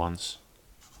newer ones.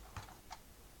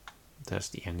 It has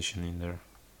the engine in there.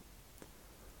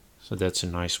 So that's a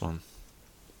nice one.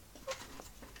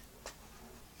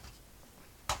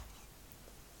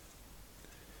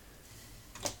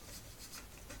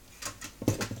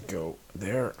 Go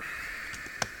there.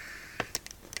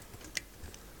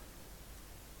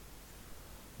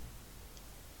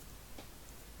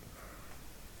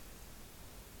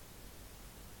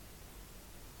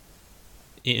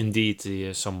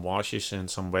 Indeed, some washes and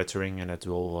some wettering, and it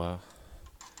will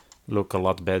look a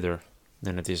lot better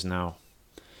than it is now.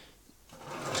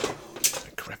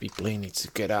 A crappy plane needs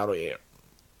to get out of here.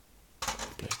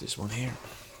 Place this one here.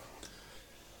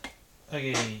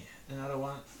 Okay, another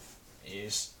one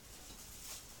is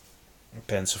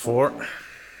Panzer 4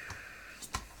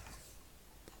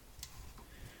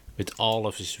 with all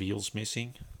of his wheels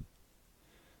missing.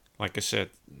 Like I said,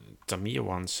 Tamiya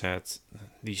once had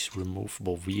these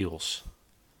removable wheels,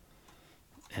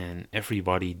 and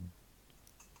everybody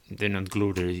didn't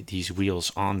glue these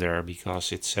wheels on there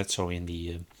because it said so in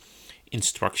the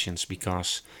instructions,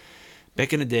 because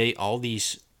back in the day all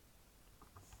these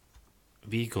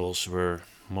vehicles were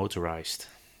motorized.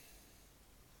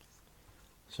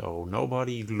 So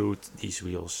nobody glued these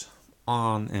wheels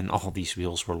on, and all these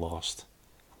wheels were lost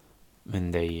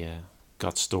when they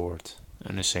got stored.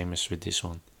 And the same as with this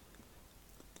one.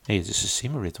 Hey, this is a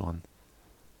Simmerit one.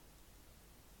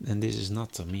 And this is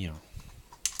not Tamiya.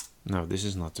 No, this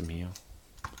is not Tamiya.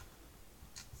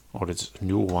 Or it's a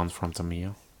new one from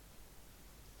Tamiya.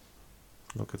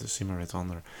 Look at the Simmerit on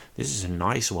there. This is a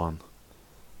nice one.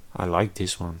 I like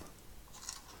this one.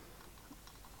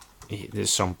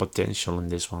 There's some potential in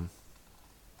this one.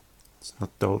 It's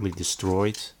not totally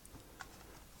destroyed.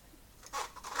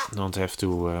 Don't have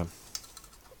to...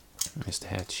 Where's the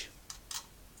hatch?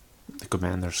 The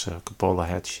commander's cupola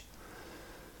hatch.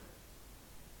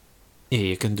 Yeah,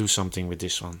 you can do something with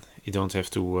this one. You don't have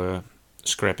to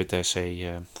scrap it as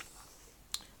a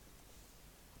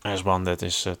as one that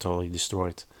is totally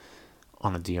destroyed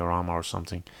on a diorama or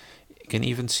something. You can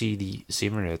even see the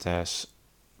Simmerit as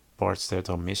parts that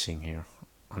are missing here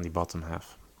on the bottom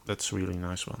half. That's a really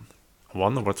nice one. I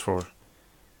wonder what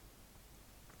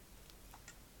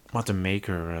the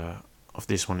maker of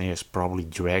this one is. Probably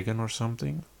Dragon or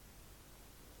something,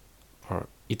 or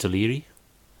Italeri.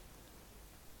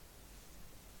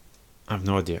 I have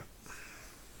no idea.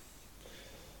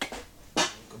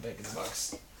 Go back in the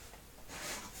box.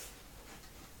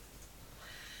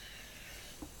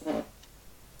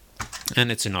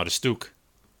 And it's another Stuk.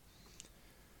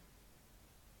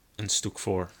 And Stuk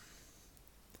 4.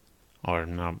 Or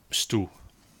now Stu.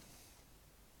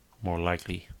 More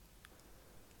likely.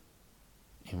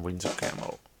 In winter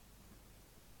camo.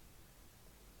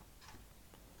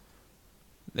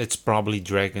 It's probably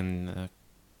Dragon.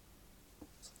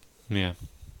 Yeah.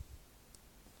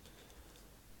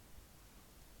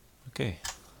 Okay,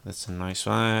 that's a nice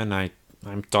one.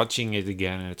 I'm touching it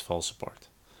again and it falls apart.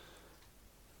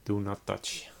 Do not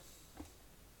touch.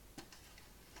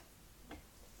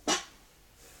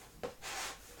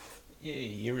 Yeah,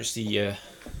 here is the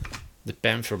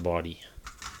Panther body.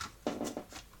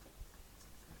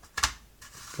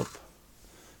 Oop.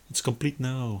 It's complete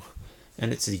now.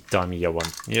 And it's the Tamiya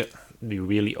one. Yeah, the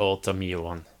really old Tamiya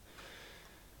one.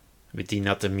 With the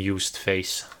not amused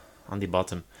face on the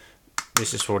bottom.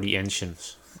 This is for the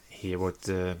engines. Here would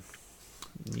the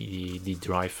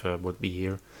drive would be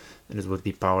here. And it would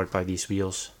be powered by these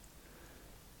wheels.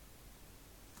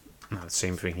 Now,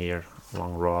 same thing here.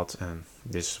 Long rod, and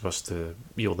this was the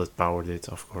wheel that powered it,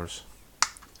 of course.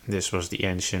 This was the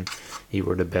engine. Here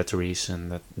were the batteries,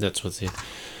 and that's what it.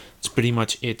 It's pretty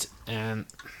much it, and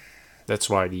that's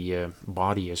why the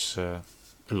body is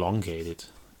elongated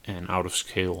and out of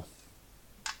scale.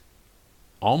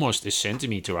 Almost a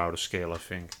centimeter out of scale, I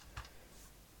think.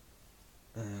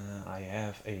 I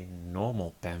have a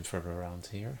normal Panther around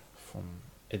here from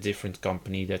a different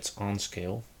company that's on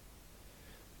scale.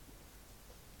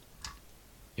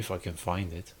 If I can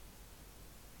find it.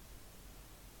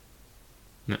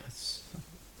 No,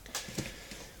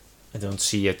 I don't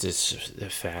see it as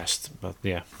fast, but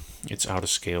yeah, it's out of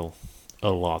scale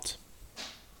a lot.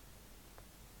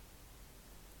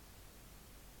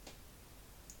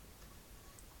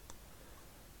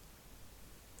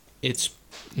 It's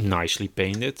nicely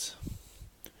painted.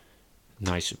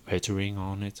 Nice lettering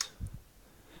on it.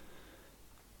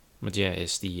 But yeah,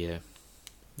 it's the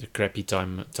crappy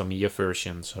Tamiya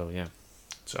version, so yeah,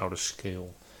 it's out of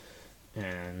scale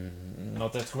and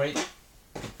not that great.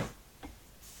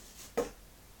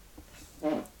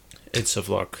 It's a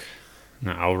vlog.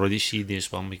 Now I already see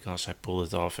this one because I pulled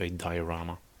it off a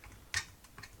diorama.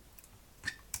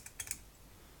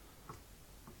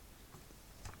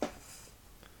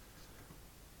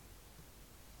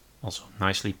 Also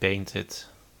nicely painted.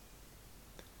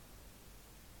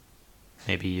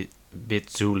 Maybe a bit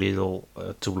too little,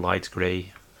 too light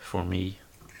gray for me.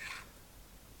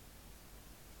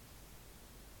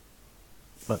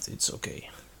 But it's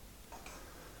okay.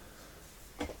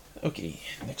 Okay,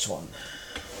 next one.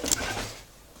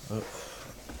 Oh,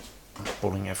 I'm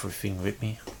pulling everything with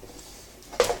me.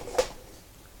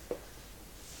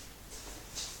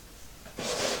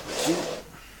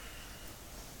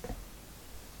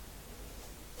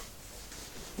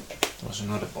 There was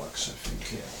another box, I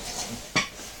think, yeah.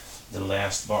 The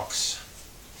last box.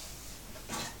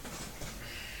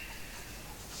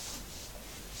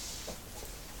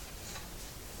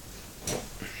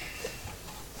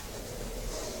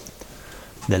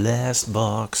 The last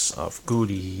box of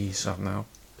goodies. Oh no.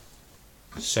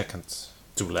 Second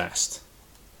to last.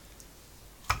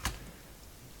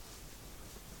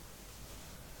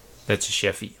 That's a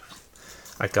Chevy.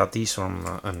 I got these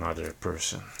from another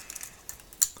person.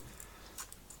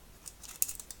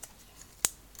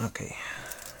 Okay.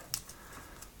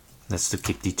 That's to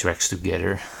keep the tracks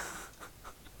together.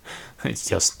 It's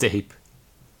just tape.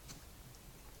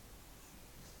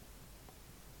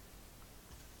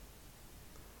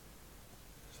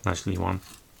 Nicely one.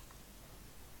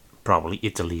 Probably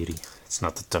Italy. It's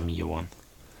not the Tamiya one.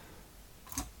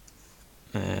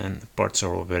 And the parts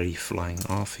are already flying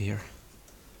off here.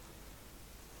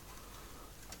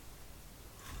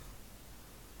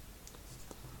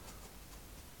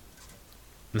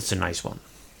 That's a nice one.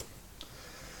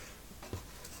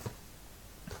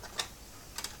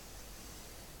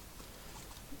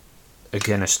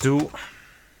 Again, a stool.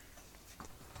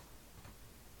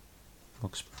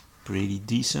 Looks pretty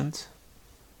decent.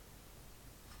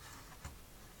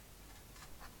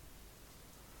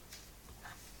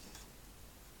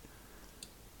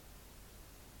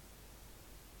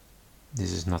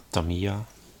 This is not Tamiya.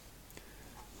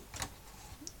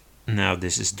 Now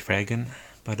this is Dragon,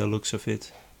 by the looks of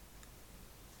it.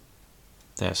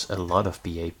 There's a lot of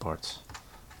PA parts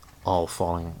all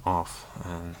falling off,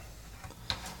 and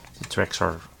the tracks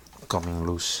are coming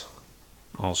loose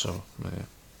also. Yeah.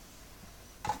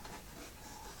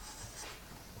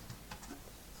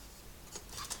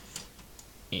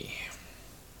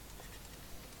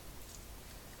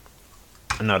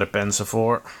 Another Panzer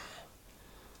 4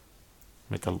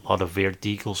 with a lot of weird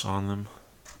decals on them.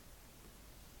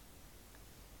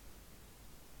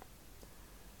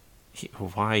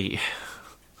 Why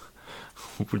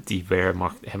would the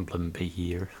Wehrmacht emblem be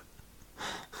here?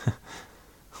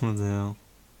 What the hell?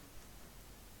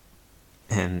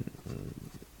 And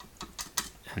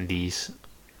these.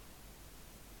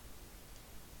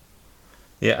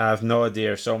 Yeah, I have no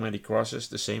idea. So many crosses.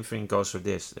 The same thing goes for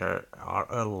this. There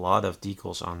are a lot of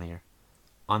decals on here.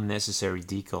 Unnecessary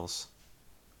decals.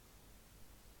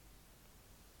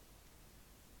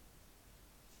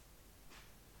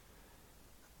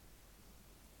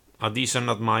 These are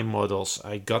not my models.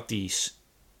 I got these,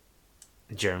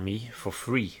 Jeremy, for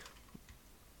free.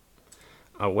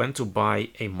 I went to buy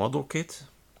a model kit,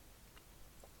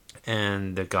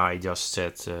 and the guy just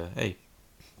said, hey,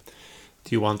 do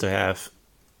you want to have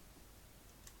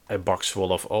a box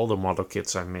full of all the model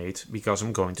kits I made, because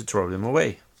I'm going to throw them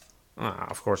away?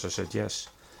 Of course I said yes.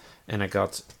 And I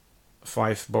got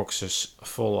 5 boxes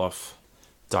full of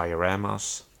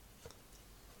dioramas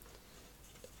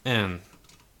and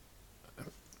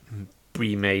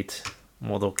pre-made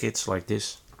model kits like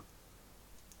this.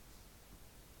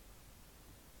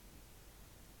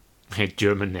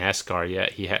 German NASCAR, yeah,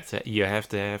 you have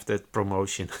to have that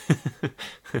promotion.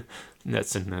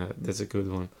 That's a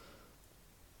good one.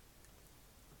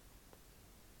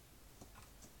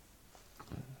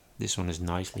 This one is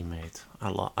nicely made.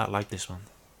 I like this one.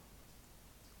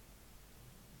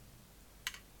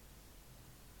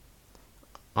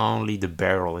 Only the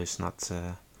barrel is not.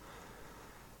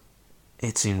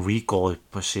 It's in recoil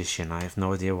position. I have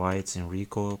no idea why it's in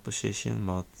recoil position,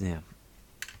 but yeah,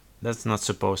 that's not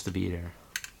supposed to be there.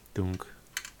 Dunk,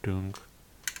 dunk.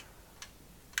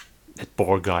 That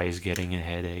poor guy is getting a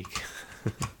headache.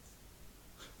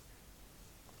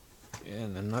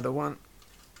 And another one.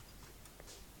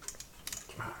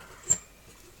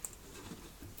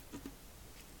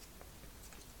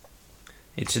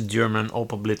 It's a German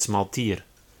Opel Blitz Maltier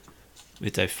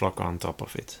with a flock on top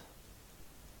of it.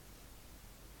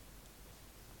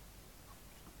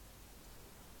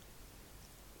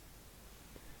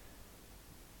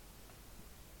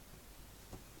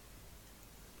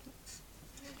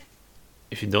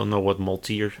 If you don't know what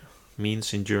Maltier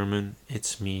means in German,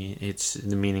 it's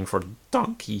the meaning for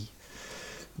donkey.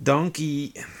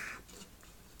 Donkey.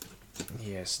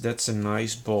 Yes, that's a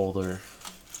nice boulder.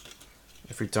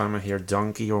 Every time I hear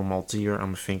donkey or Maltier,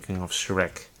 I'm thinking of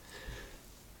Shrek.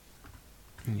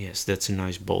 Yes, that's a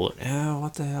nice boulder.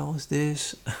 What the hell is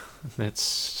this? That's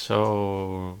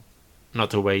so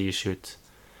not the way you should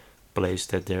place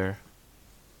that there.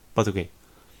 But okay.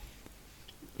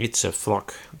 It's a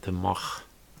flock, the Mach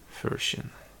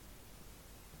version.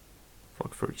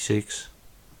 Flock 36.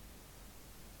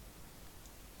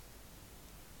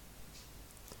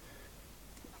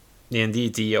 Yeah,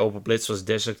 indeed, the Opel Blitz was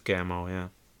desert camo, yeah.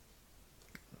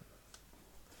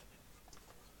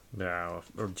 Yeah,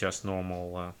 or just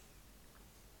normal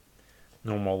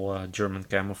German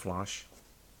camouflage.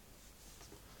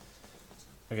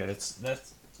 Okay, that's that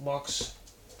box.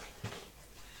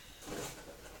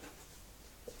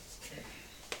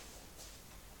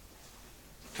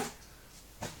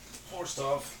 More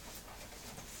stuff.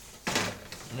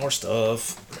 More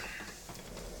stuff.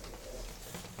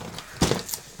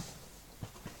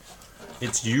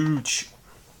 It's huge.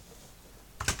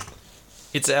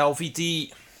 It's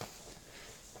LVT.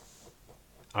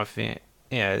 I think,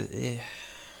 yeah. It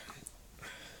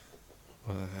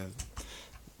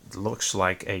looks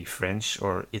like a French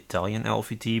or Italian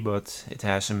LVT, but it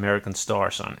has American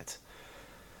stars on it.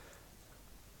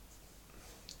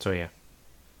 So yeah.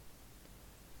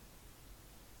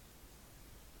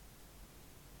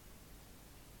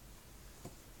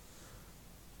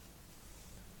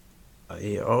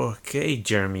 Okay,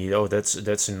 Jeremy. Oh, that's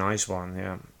a nice one.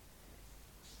 Yeah.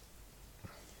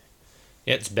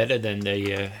 Yeah, it's better than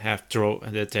they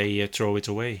throw it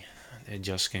away. They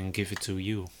just can give it to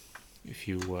you if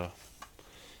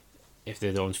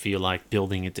they don't feel like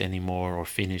building it anymore or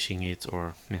finishing it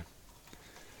or yeah.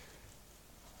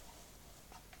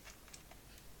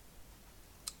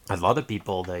 A lot of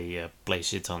people they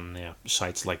place it on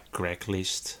sites like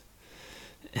Craigslist,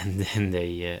 and then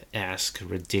they ask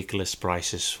ridiculous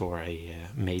prices for a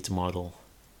made model.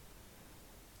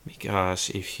 Because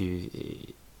if you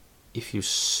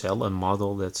sell a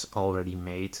model that's already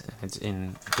made and it's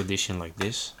in a condition like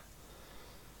this,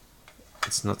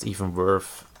 it's not even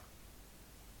worth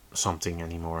something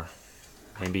anymore.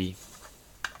 Maybe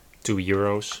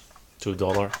 €2,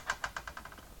 $2.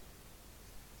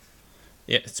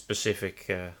 Yeah, it's specific.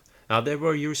 Now they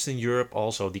were used in Europe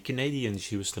also. The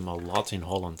Canadians used them a lot in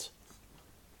Holland.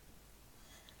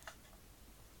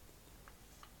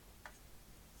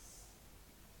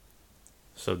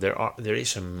 So there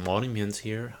is a monument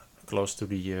here close to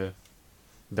the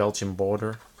Belgian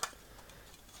border,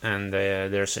 and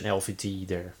there's an LVT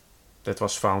there that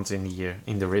was found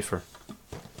in the river.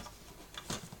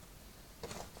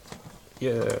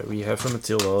 Yeah, we have a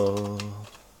Matilda.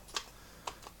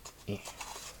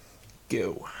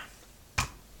 Go.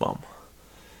 Bam.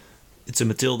 It's a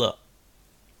Matilda.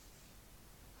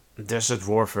 Desert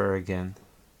Warfare again.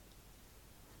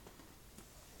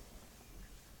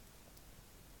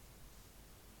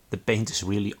 The paint is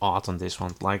really odd on this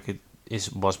one, like it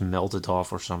was melted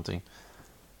off or something.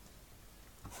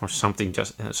 Or something,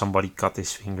 just somebody cut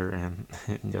his finger and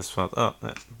just thought, oh,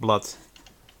 blood.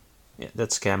 Yeah,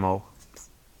 that's camo.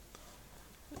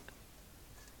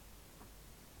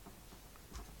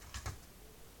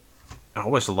 I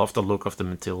always love the look of the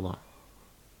Matilda.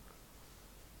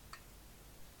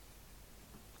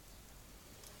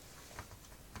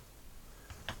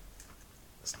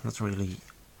 It's not really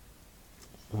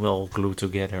well glued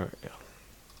together.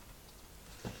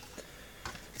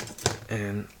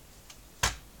 And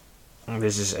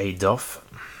this is a DAF,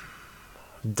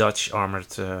 Dutch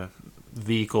armored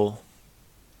vehicle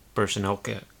personnel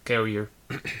carrier.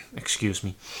 Excuse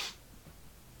me.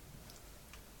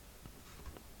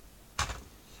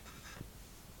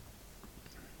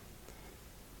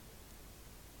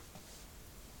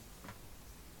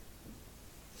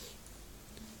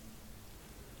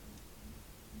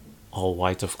 All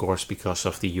white, of course, because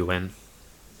of the UN.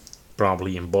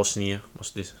 Probably in Bosnia,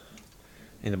 was this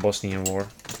in the Bosnian War.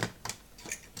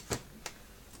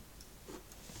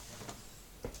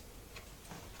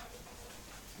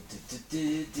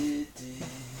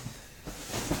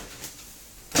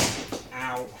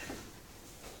 Ow.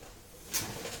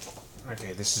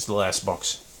 Okay, this is the last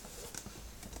box.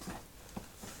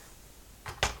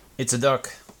 It's a duck.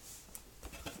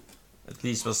 At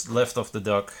least what's left of the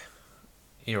duck.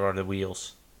 Here are the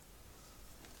wheels.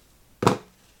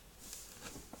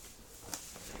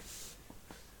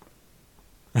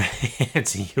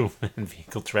 It's a human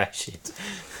vehicle, trash it.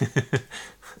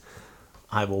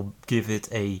 I will give it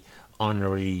a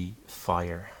honorary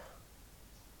fire.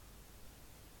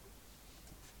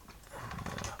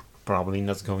 Probably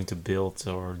not going to build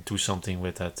or do something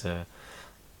with that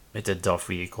DAF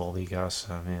vehicle because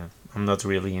yeah, I'm not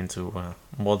really into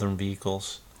modern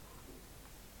vehicles.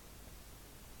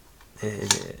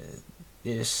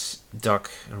 This duck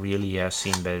really has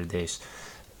seen better days,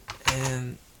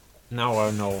 and now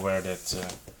I know where that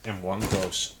M1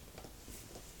 goes.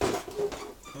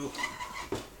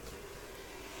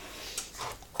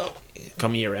 Oh,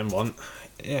 come here, M1.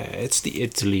 Yeah, it's the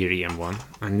Italy M1.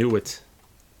 I knew it.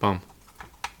 Bam.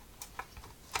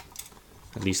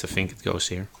 At least I think it goes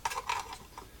here.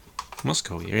 It must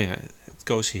go here, yeah, it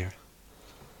goes here.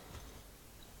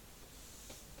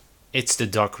 It's the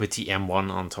duck with the M1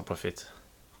 on top of it.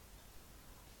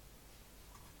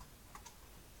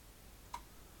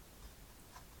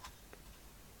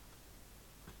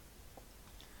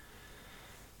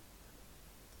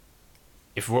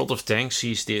 If World of Tanks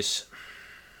sees this,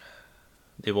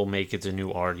 they will make it a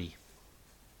new RD.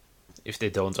 If they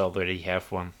don't already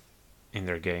have one in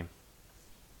their game.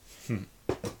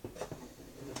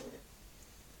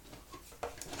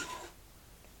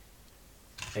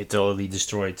 I totally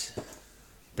destroyed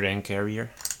Brand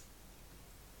Carrier.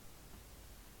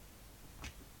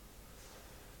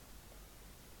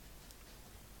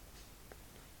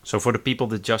 So for the people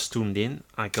that just tuned in,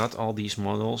 I got all these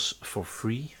models for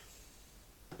free.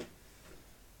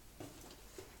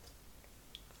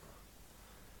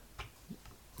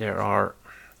 There are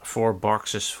 4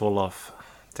 boxes full of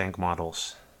tank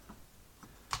models.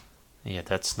 Yeah,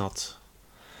 that's not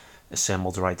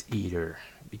assembled right either,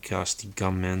 because the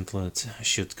gun mantlet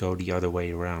should go the other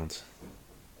way around.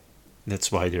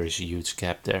 That's why there is a huge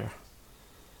gap there.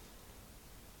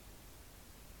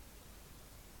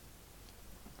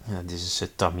 Yeah, this is a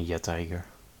Tamiya Tiger.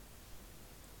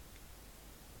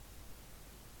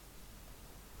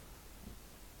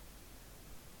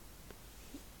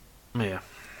 Yeah.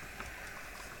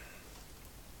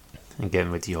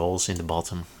 Again with the holes in the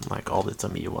bottom, like all the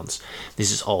Tamiya ones.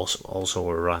 This is also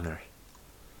a runner.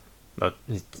 But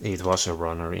it was a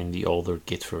runner in the older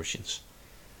kit versions.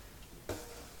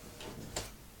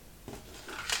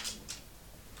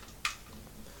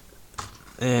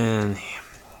 And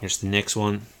here's the next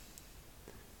one.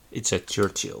 It's a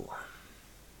Churchill.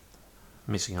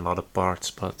 Missing a lot of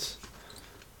parts, but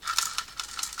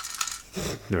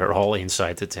they're all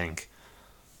inside the tank.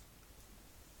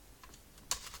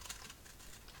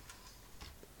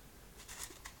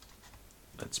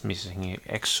 It's missing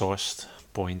exhaust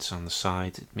points on the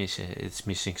side. It's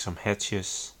missing some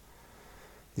hatches.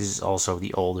 This is also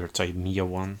the older Tamiya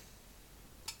one.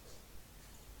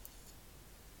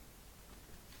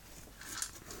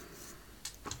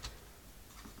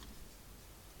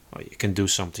 Oh, you can do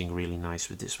something really nice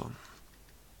with this one.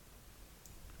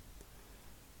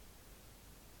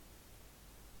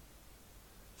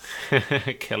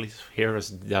 Kelly's Heroes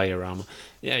diorama.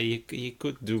 Yeah, you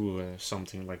could do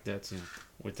something like that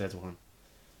with that one.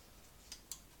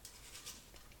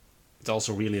 It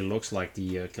also really looks like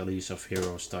the Kelly's of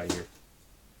Heroes Tiger.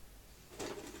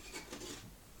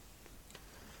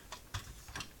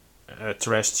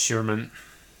 Trashed Sherman.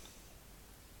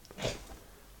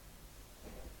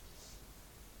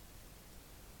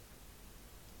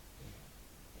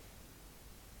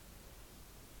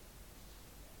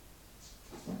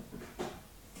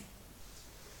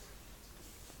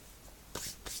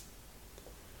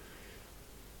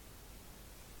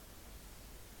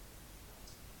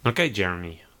 Okay,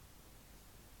 Jeremy.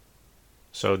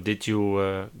 So did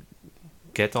you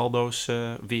get all those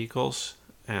vehicles?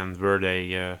 And were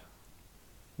they,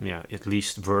 yeah, at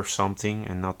least worth something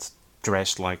and not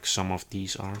trashed like some of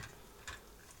these are?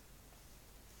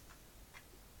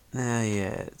 Yeah,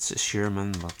 it's a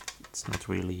Sherman, but it's not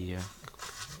really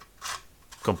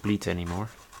complete anymore.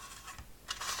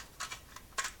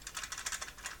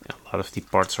 A lot of the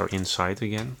parts are inside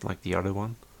again, like the other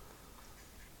one.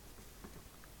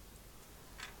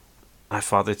 I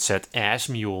thought it said ass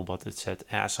mule, but it said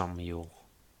assam mule.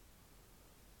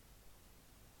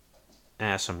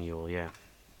 Assam mule, yeah.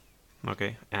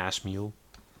 Okay, ass mule.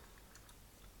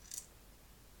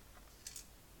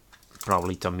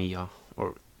 Probably Tamiya.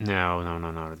 Or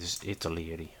no. This is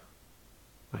Italy,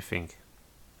 I think.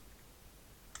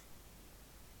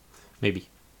 Maybe.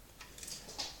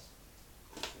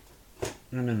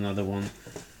 And another one.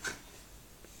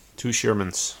 2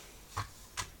 Shermans.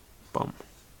 Bum.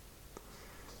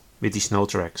 With these snow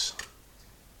tracks.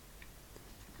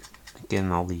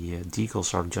 Again, all the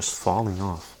decals are just falling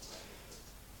off.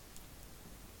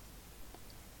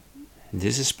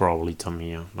 This is probably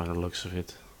Tamiya by the looks of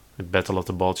it. With Battle of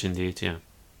the Bulge indeed, yeah.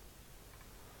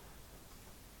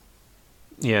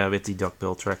 Yeah, with the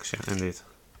duckbill tracks, yeah, indeed.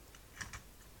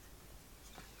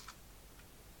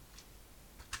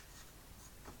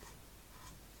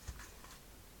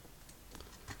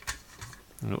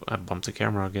 No, I bumped the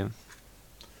camera again.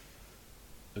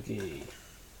 Okay.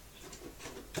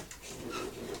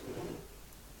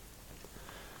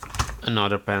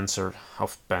 Another Panzer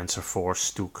of Panzer IV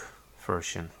Stuk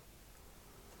version.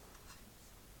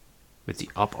 With the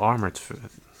up armored,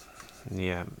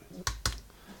 yeah.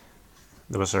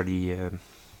 Those are the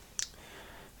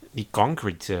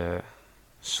concrete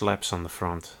slabs on the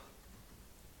front.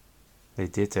 They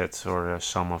did that, or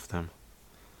some of them.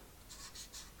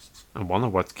 I wonder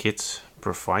what kit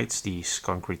provides these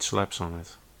concrete slabs on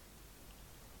it.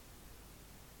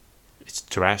 It's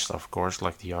trashed, of course,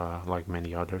 like like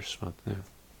many others, but yeah,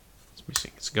 it's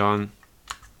missing. It's gone.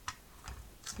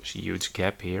 There's a huge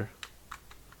gap here.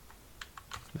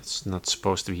 It's not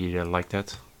supposed to be like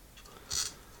that.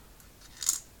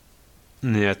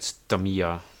 Yeah, it's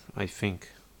Tamiya, I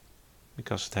think,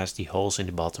 because it has the holes in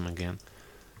the bottom again.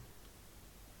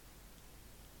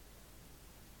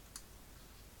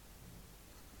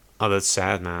 Oh, that's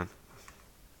sad, man.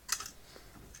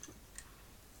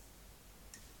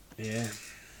 Yeah.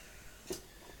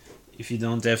 If you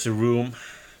don't have the room.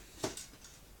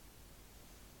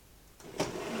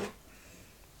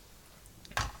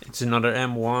 It's another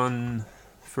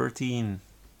M113.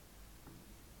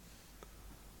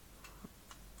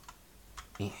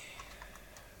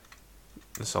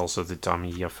 There's also the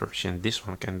Tamiya version. This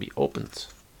one can be opened.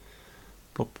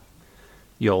 Pop.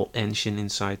 Your engine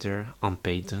inside there,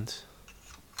 unpainted.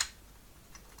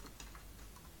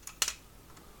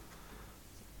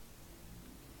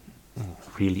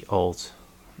 Really old,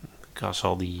 because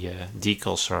all the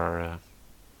decals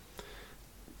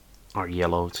are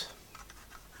yellowed.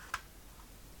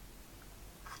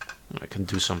 I can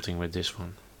do something with this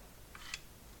one.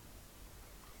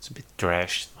 It's a bit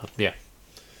trashed, but yeah.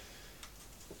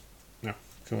 Now,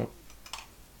 go up.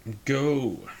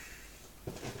 Go!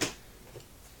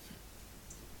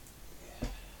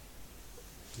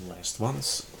 Last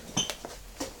ones.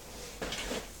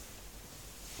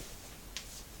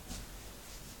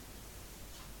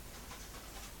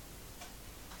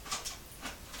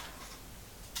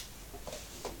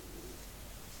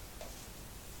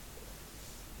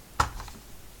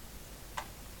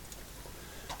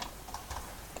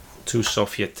 Two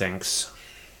Soviet tanks.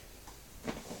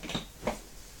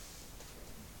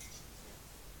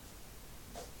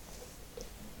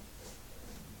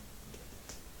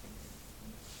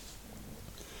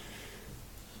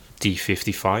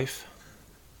 T-55.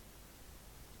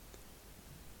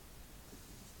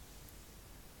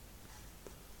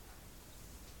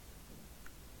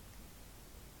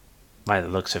 By the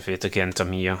looks of it, again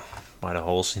Tamiya, by the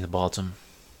holes in the bottom.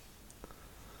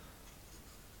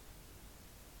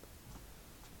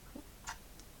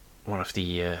 One of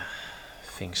the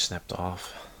things snapped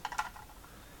off.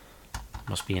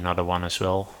 Must be another one as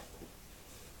well.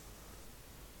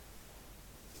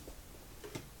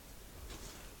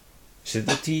 Is it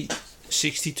the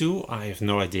T-62? I have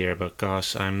no idea,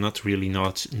 because I'm not really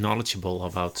knowledgeable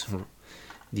about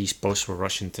these post-war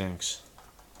Russian tanks.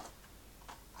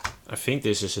 I think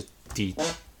this is a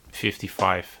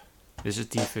T-55. This is a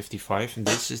T-55 and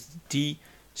this is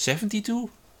T-72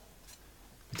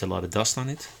 with a lot of dust on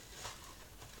it.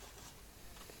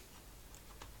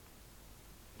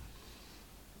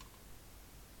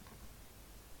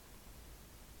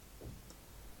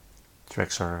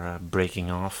 Tracks are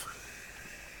breaking off.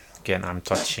 Again, I'm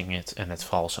touching it and it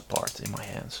falls apart in my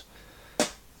hands.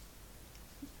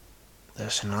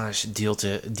 There's a nice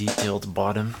detailed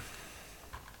bottom.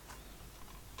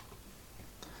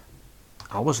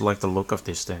 I always like the look of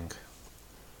this tank.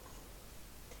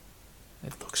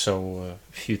 It looks so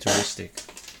futuristic.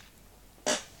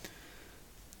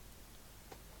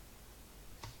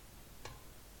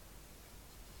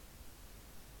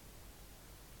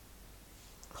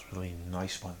 It's really a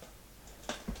nice one.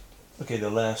 Okay,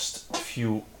 the last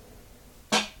few.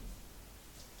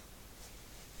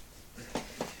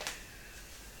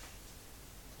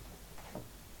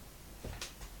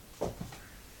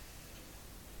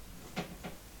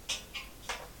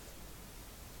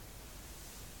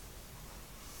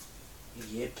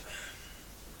 Yep.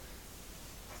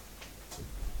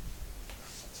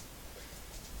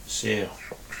 So,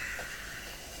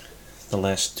 the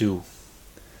last two.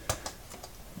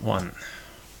 one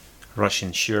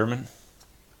Russian Sherman.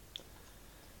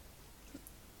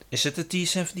 Is it a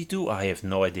T-72? I have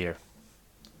no idea.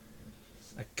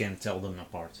 I can't tell them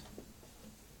apart.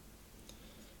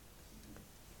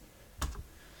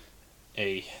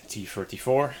 A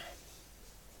T-34.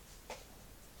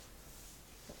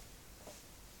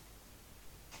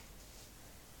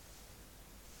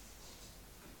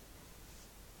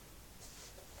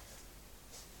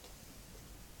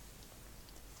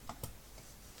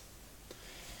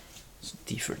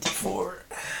 T-34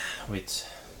 with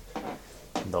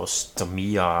those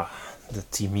Tamiya, the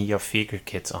Tamiya figure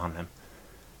kits on them.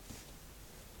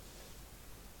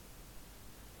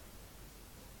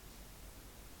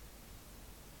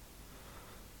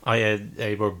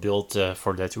 They were built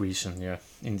for that reason, yeah,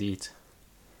 indeed.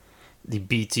 The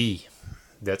BT,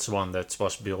 that's one that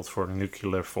was built for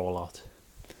nuclear fallout.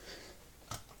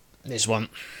 This one,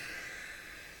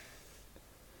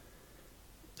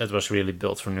 that was really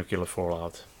built for nuclear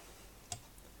fallout.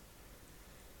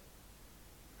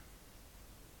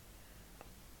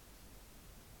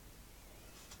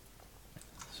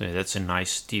 So that's a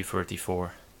nice T-34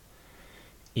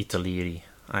 Italieri.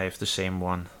 I have the same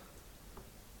one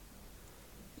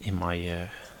in my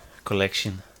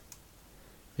collection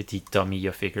with the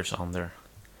Tamiya figures on there.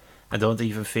 I don't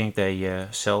even think they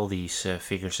sell these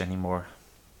figures anymore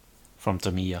from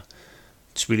Tamiya.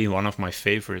 It's really one of my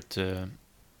favorite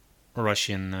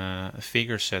Russian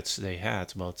figure sets they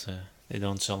had, but they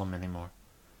don't sell them anymore.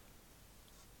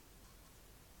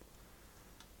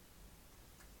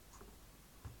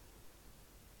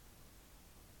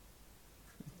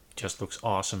 Just looks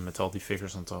awesome with all the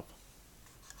figures on top.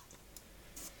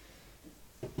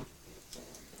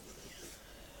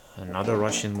 Another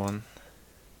Russian one.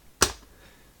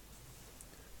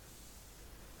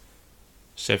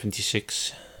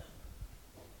 76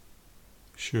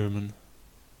 Sherman.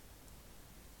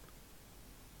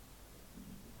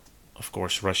 Of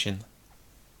course, Russian.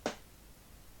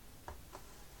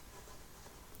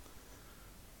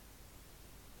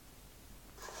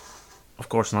 Of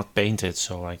course, not painted,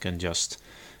 so I can just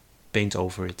paint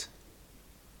over it.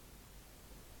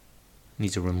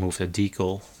 Need to remove the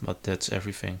decal, but that's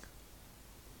everything.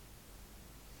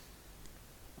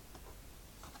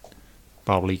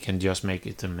 Probably can just make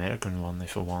it an American one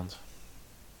if I want.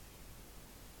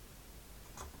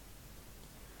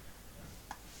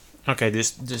 Okay,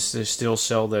 this they still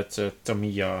sell that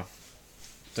Tamiya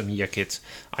kit.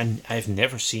 I've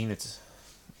never seen it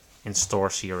in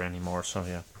stores here anymore, so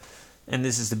yeah. And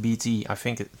this is the BT. I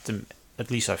think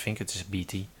at least I think it is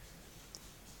BT.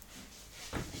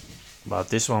 But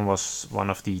this one was one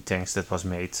of the tanks that was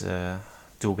made to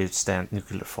withstand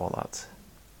nuclear fallout.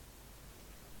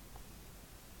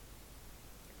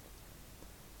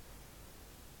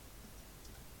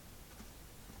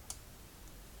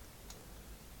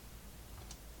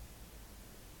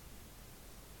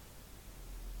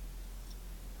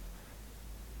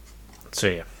 So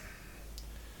yeah,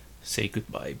 say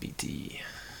goodbye, BT.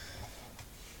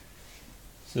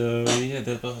 So yeah,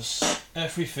 that was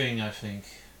everything, I think.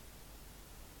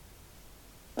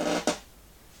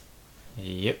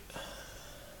 Yep,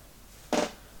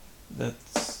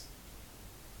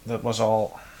 that was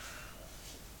all.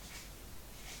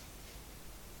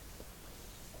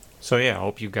 So yeah, I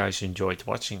hope you guys enjoyed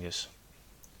watching this.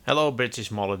 Hello,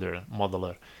 British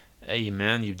modeler. Hey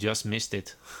man, you just missed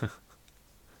it.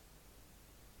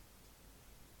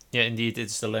 Yeah, indeed,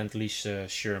 it's the Lend-Lease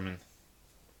Sherman.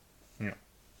 Yeah.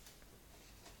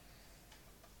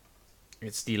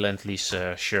 It's the Lend-Lease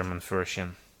Sherman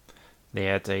version. They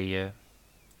had a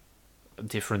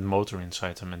different motor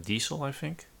inside them, a diesel, I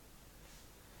think.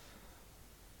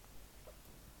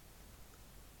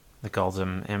 They called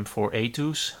them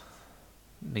M4A2s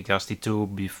because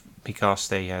because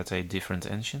they had a different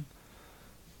engine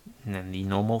than the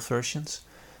normal versions.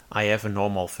 I have a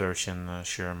normal version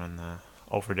Sherman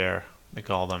over there. They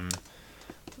call them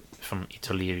from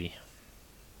Italieri.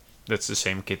 That's the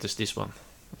same kit as this one.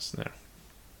 That's there.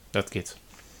 That kit.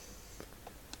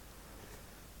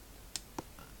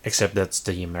 Except that's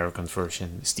the American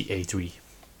version. It's the A3.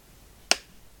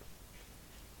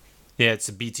 Yeah, it's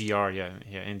a BTR.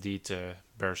 Yeah, indeed,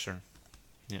 Berser.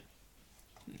 Yeah,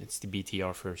 it's the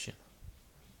BTR version.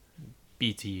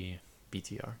 BTR.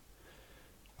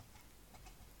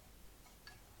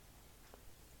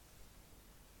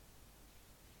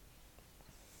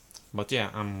 But yeah,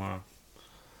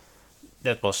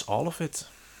 that was all of it.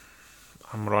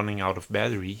 I'm running out of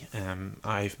battery and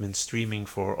I've been streaming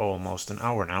for almost an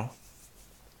hour now.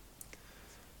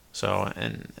 So,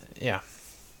 and yeah,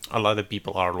 a lot of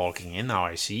people are logging in now,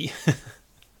 I see.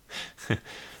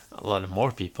 a lot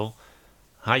more people.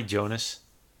 Hi, Jonas.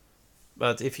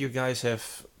 But if you guys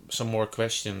have some more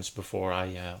questions before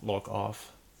I log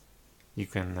off, you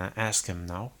can ask him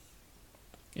now.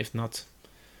 If not,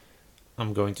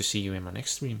 I'm going to see you in my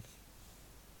next stream.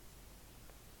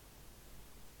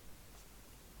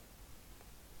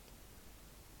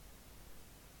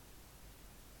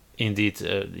 Indeed,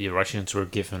 the Russians were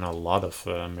given a lot of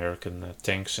American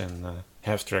tanks and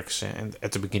half-tracks and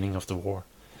at the beginning of the war.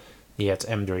 They had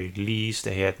M-Lees,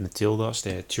 they had Matildas,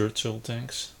 they had Churchill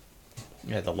tanks.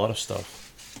 They had a lot of stuff.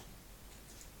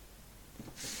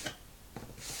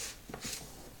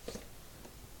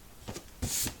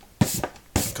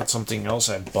 I got something else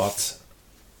I bought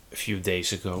a few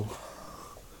days ago.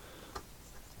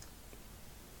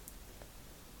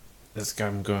 That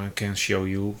I'm going to show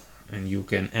you, and you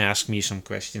can ask me some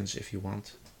questions if you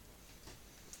want.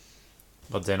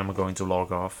 But then I'm going to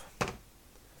log off.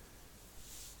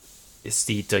 It's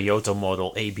the Toyota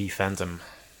model AB Phantom.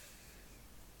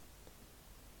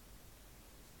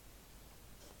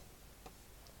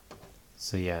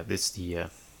 So yeah, this is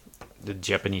the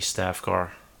Japanese staff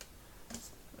car.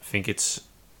 I think it's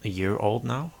a year old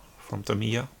now from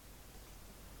Tamiya.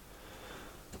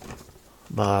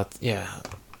 But yeah,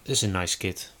 this is a nice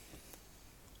kit.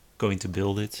 Going to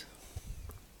build it.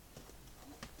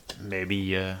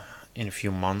 Maybe in a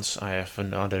few months I have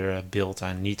another build.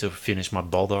 I need to finish my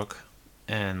Bulldog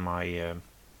and my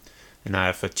and I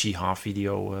have a Chi-Ha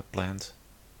video planned.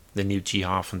 The new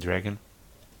Chi-Ha from Dragon.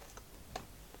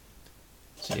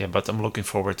 So yeah, but I'm looking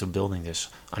forward to building this.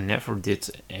 I never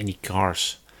did any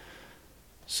cars,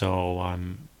 so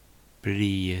I'm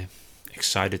pretty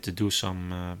excited to do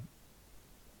some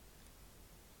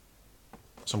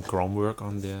chrome work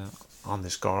on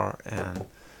this car, and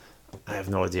I have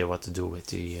no idea what to do with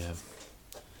the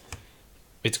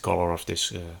color of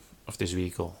this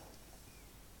vehicle.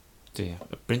 So yeah,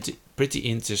 a pretty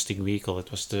interesting vehicle. It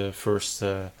was the first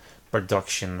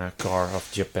production car of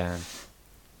Japan.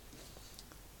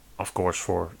 Of course,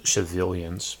 for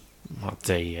civilians, but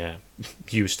they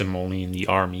used them only in the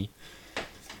army.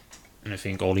 And I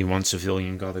think only one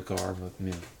civilian got a car, but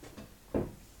yeah.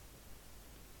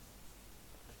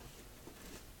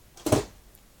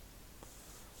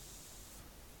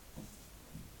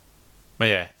 But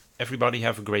yeah, everybody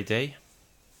have a great day.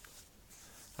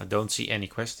 I don't see any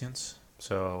questions,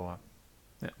 so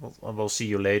yeah, we'll see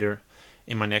you later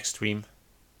in my next stream.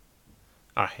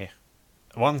 Yeah.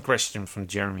 One question from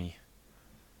Jeremy.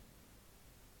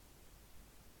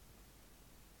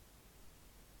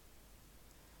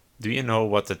 Do you know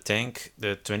what the tank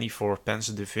the 24th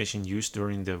Panzer Division used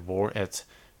during the war at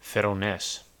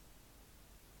Veronese?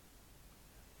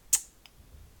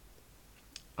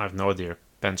 I have no idea.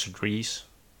 Panzer 3s,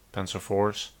 Panzer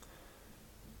 4s.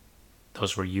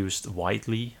 Those were used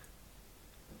widely.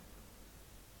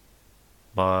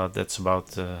 But that's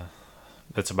about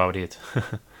it.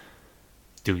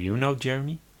 Do you know,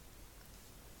 Jeremy?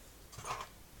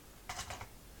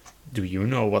 Do you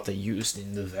know what they used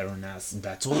in the Veronese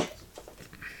battle?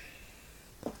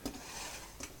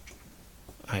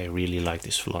 I really like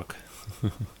this vlog.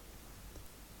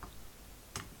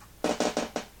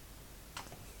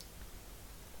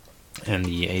 And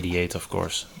the 88, of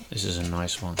course. This is a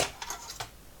nice one.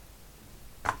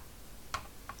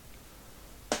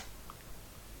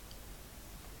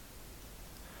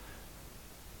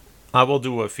 I will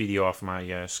do a video of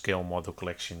my scale model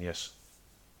collection, yes.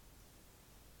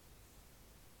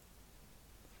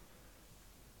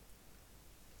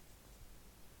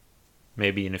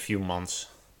 Maybe in a few months.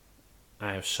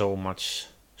 I have so much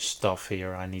stuff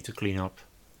here I need to clean up.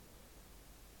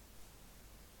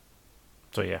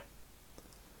 So yeah.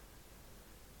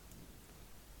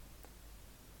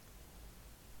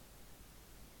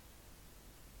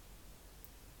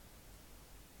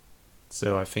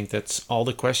 So I think that's all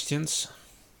the questions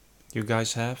you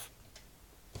guys have.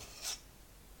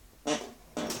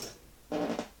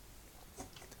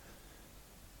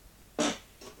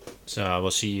 So I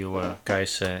will see you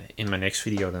guys in my next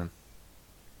video then.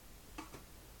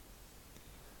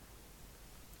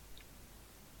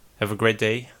 Have a great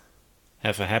day.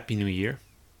 Have a happy new year.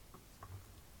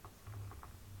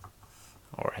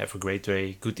 Or have a great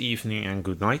day, good evening and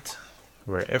good night,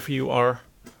 wherever you are,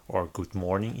 or good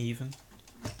morning even.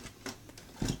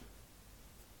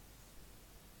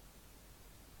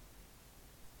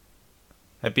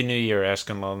 Happy New Year,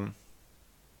 Askenland.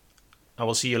 I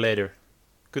will see you later.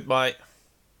 Goodbye.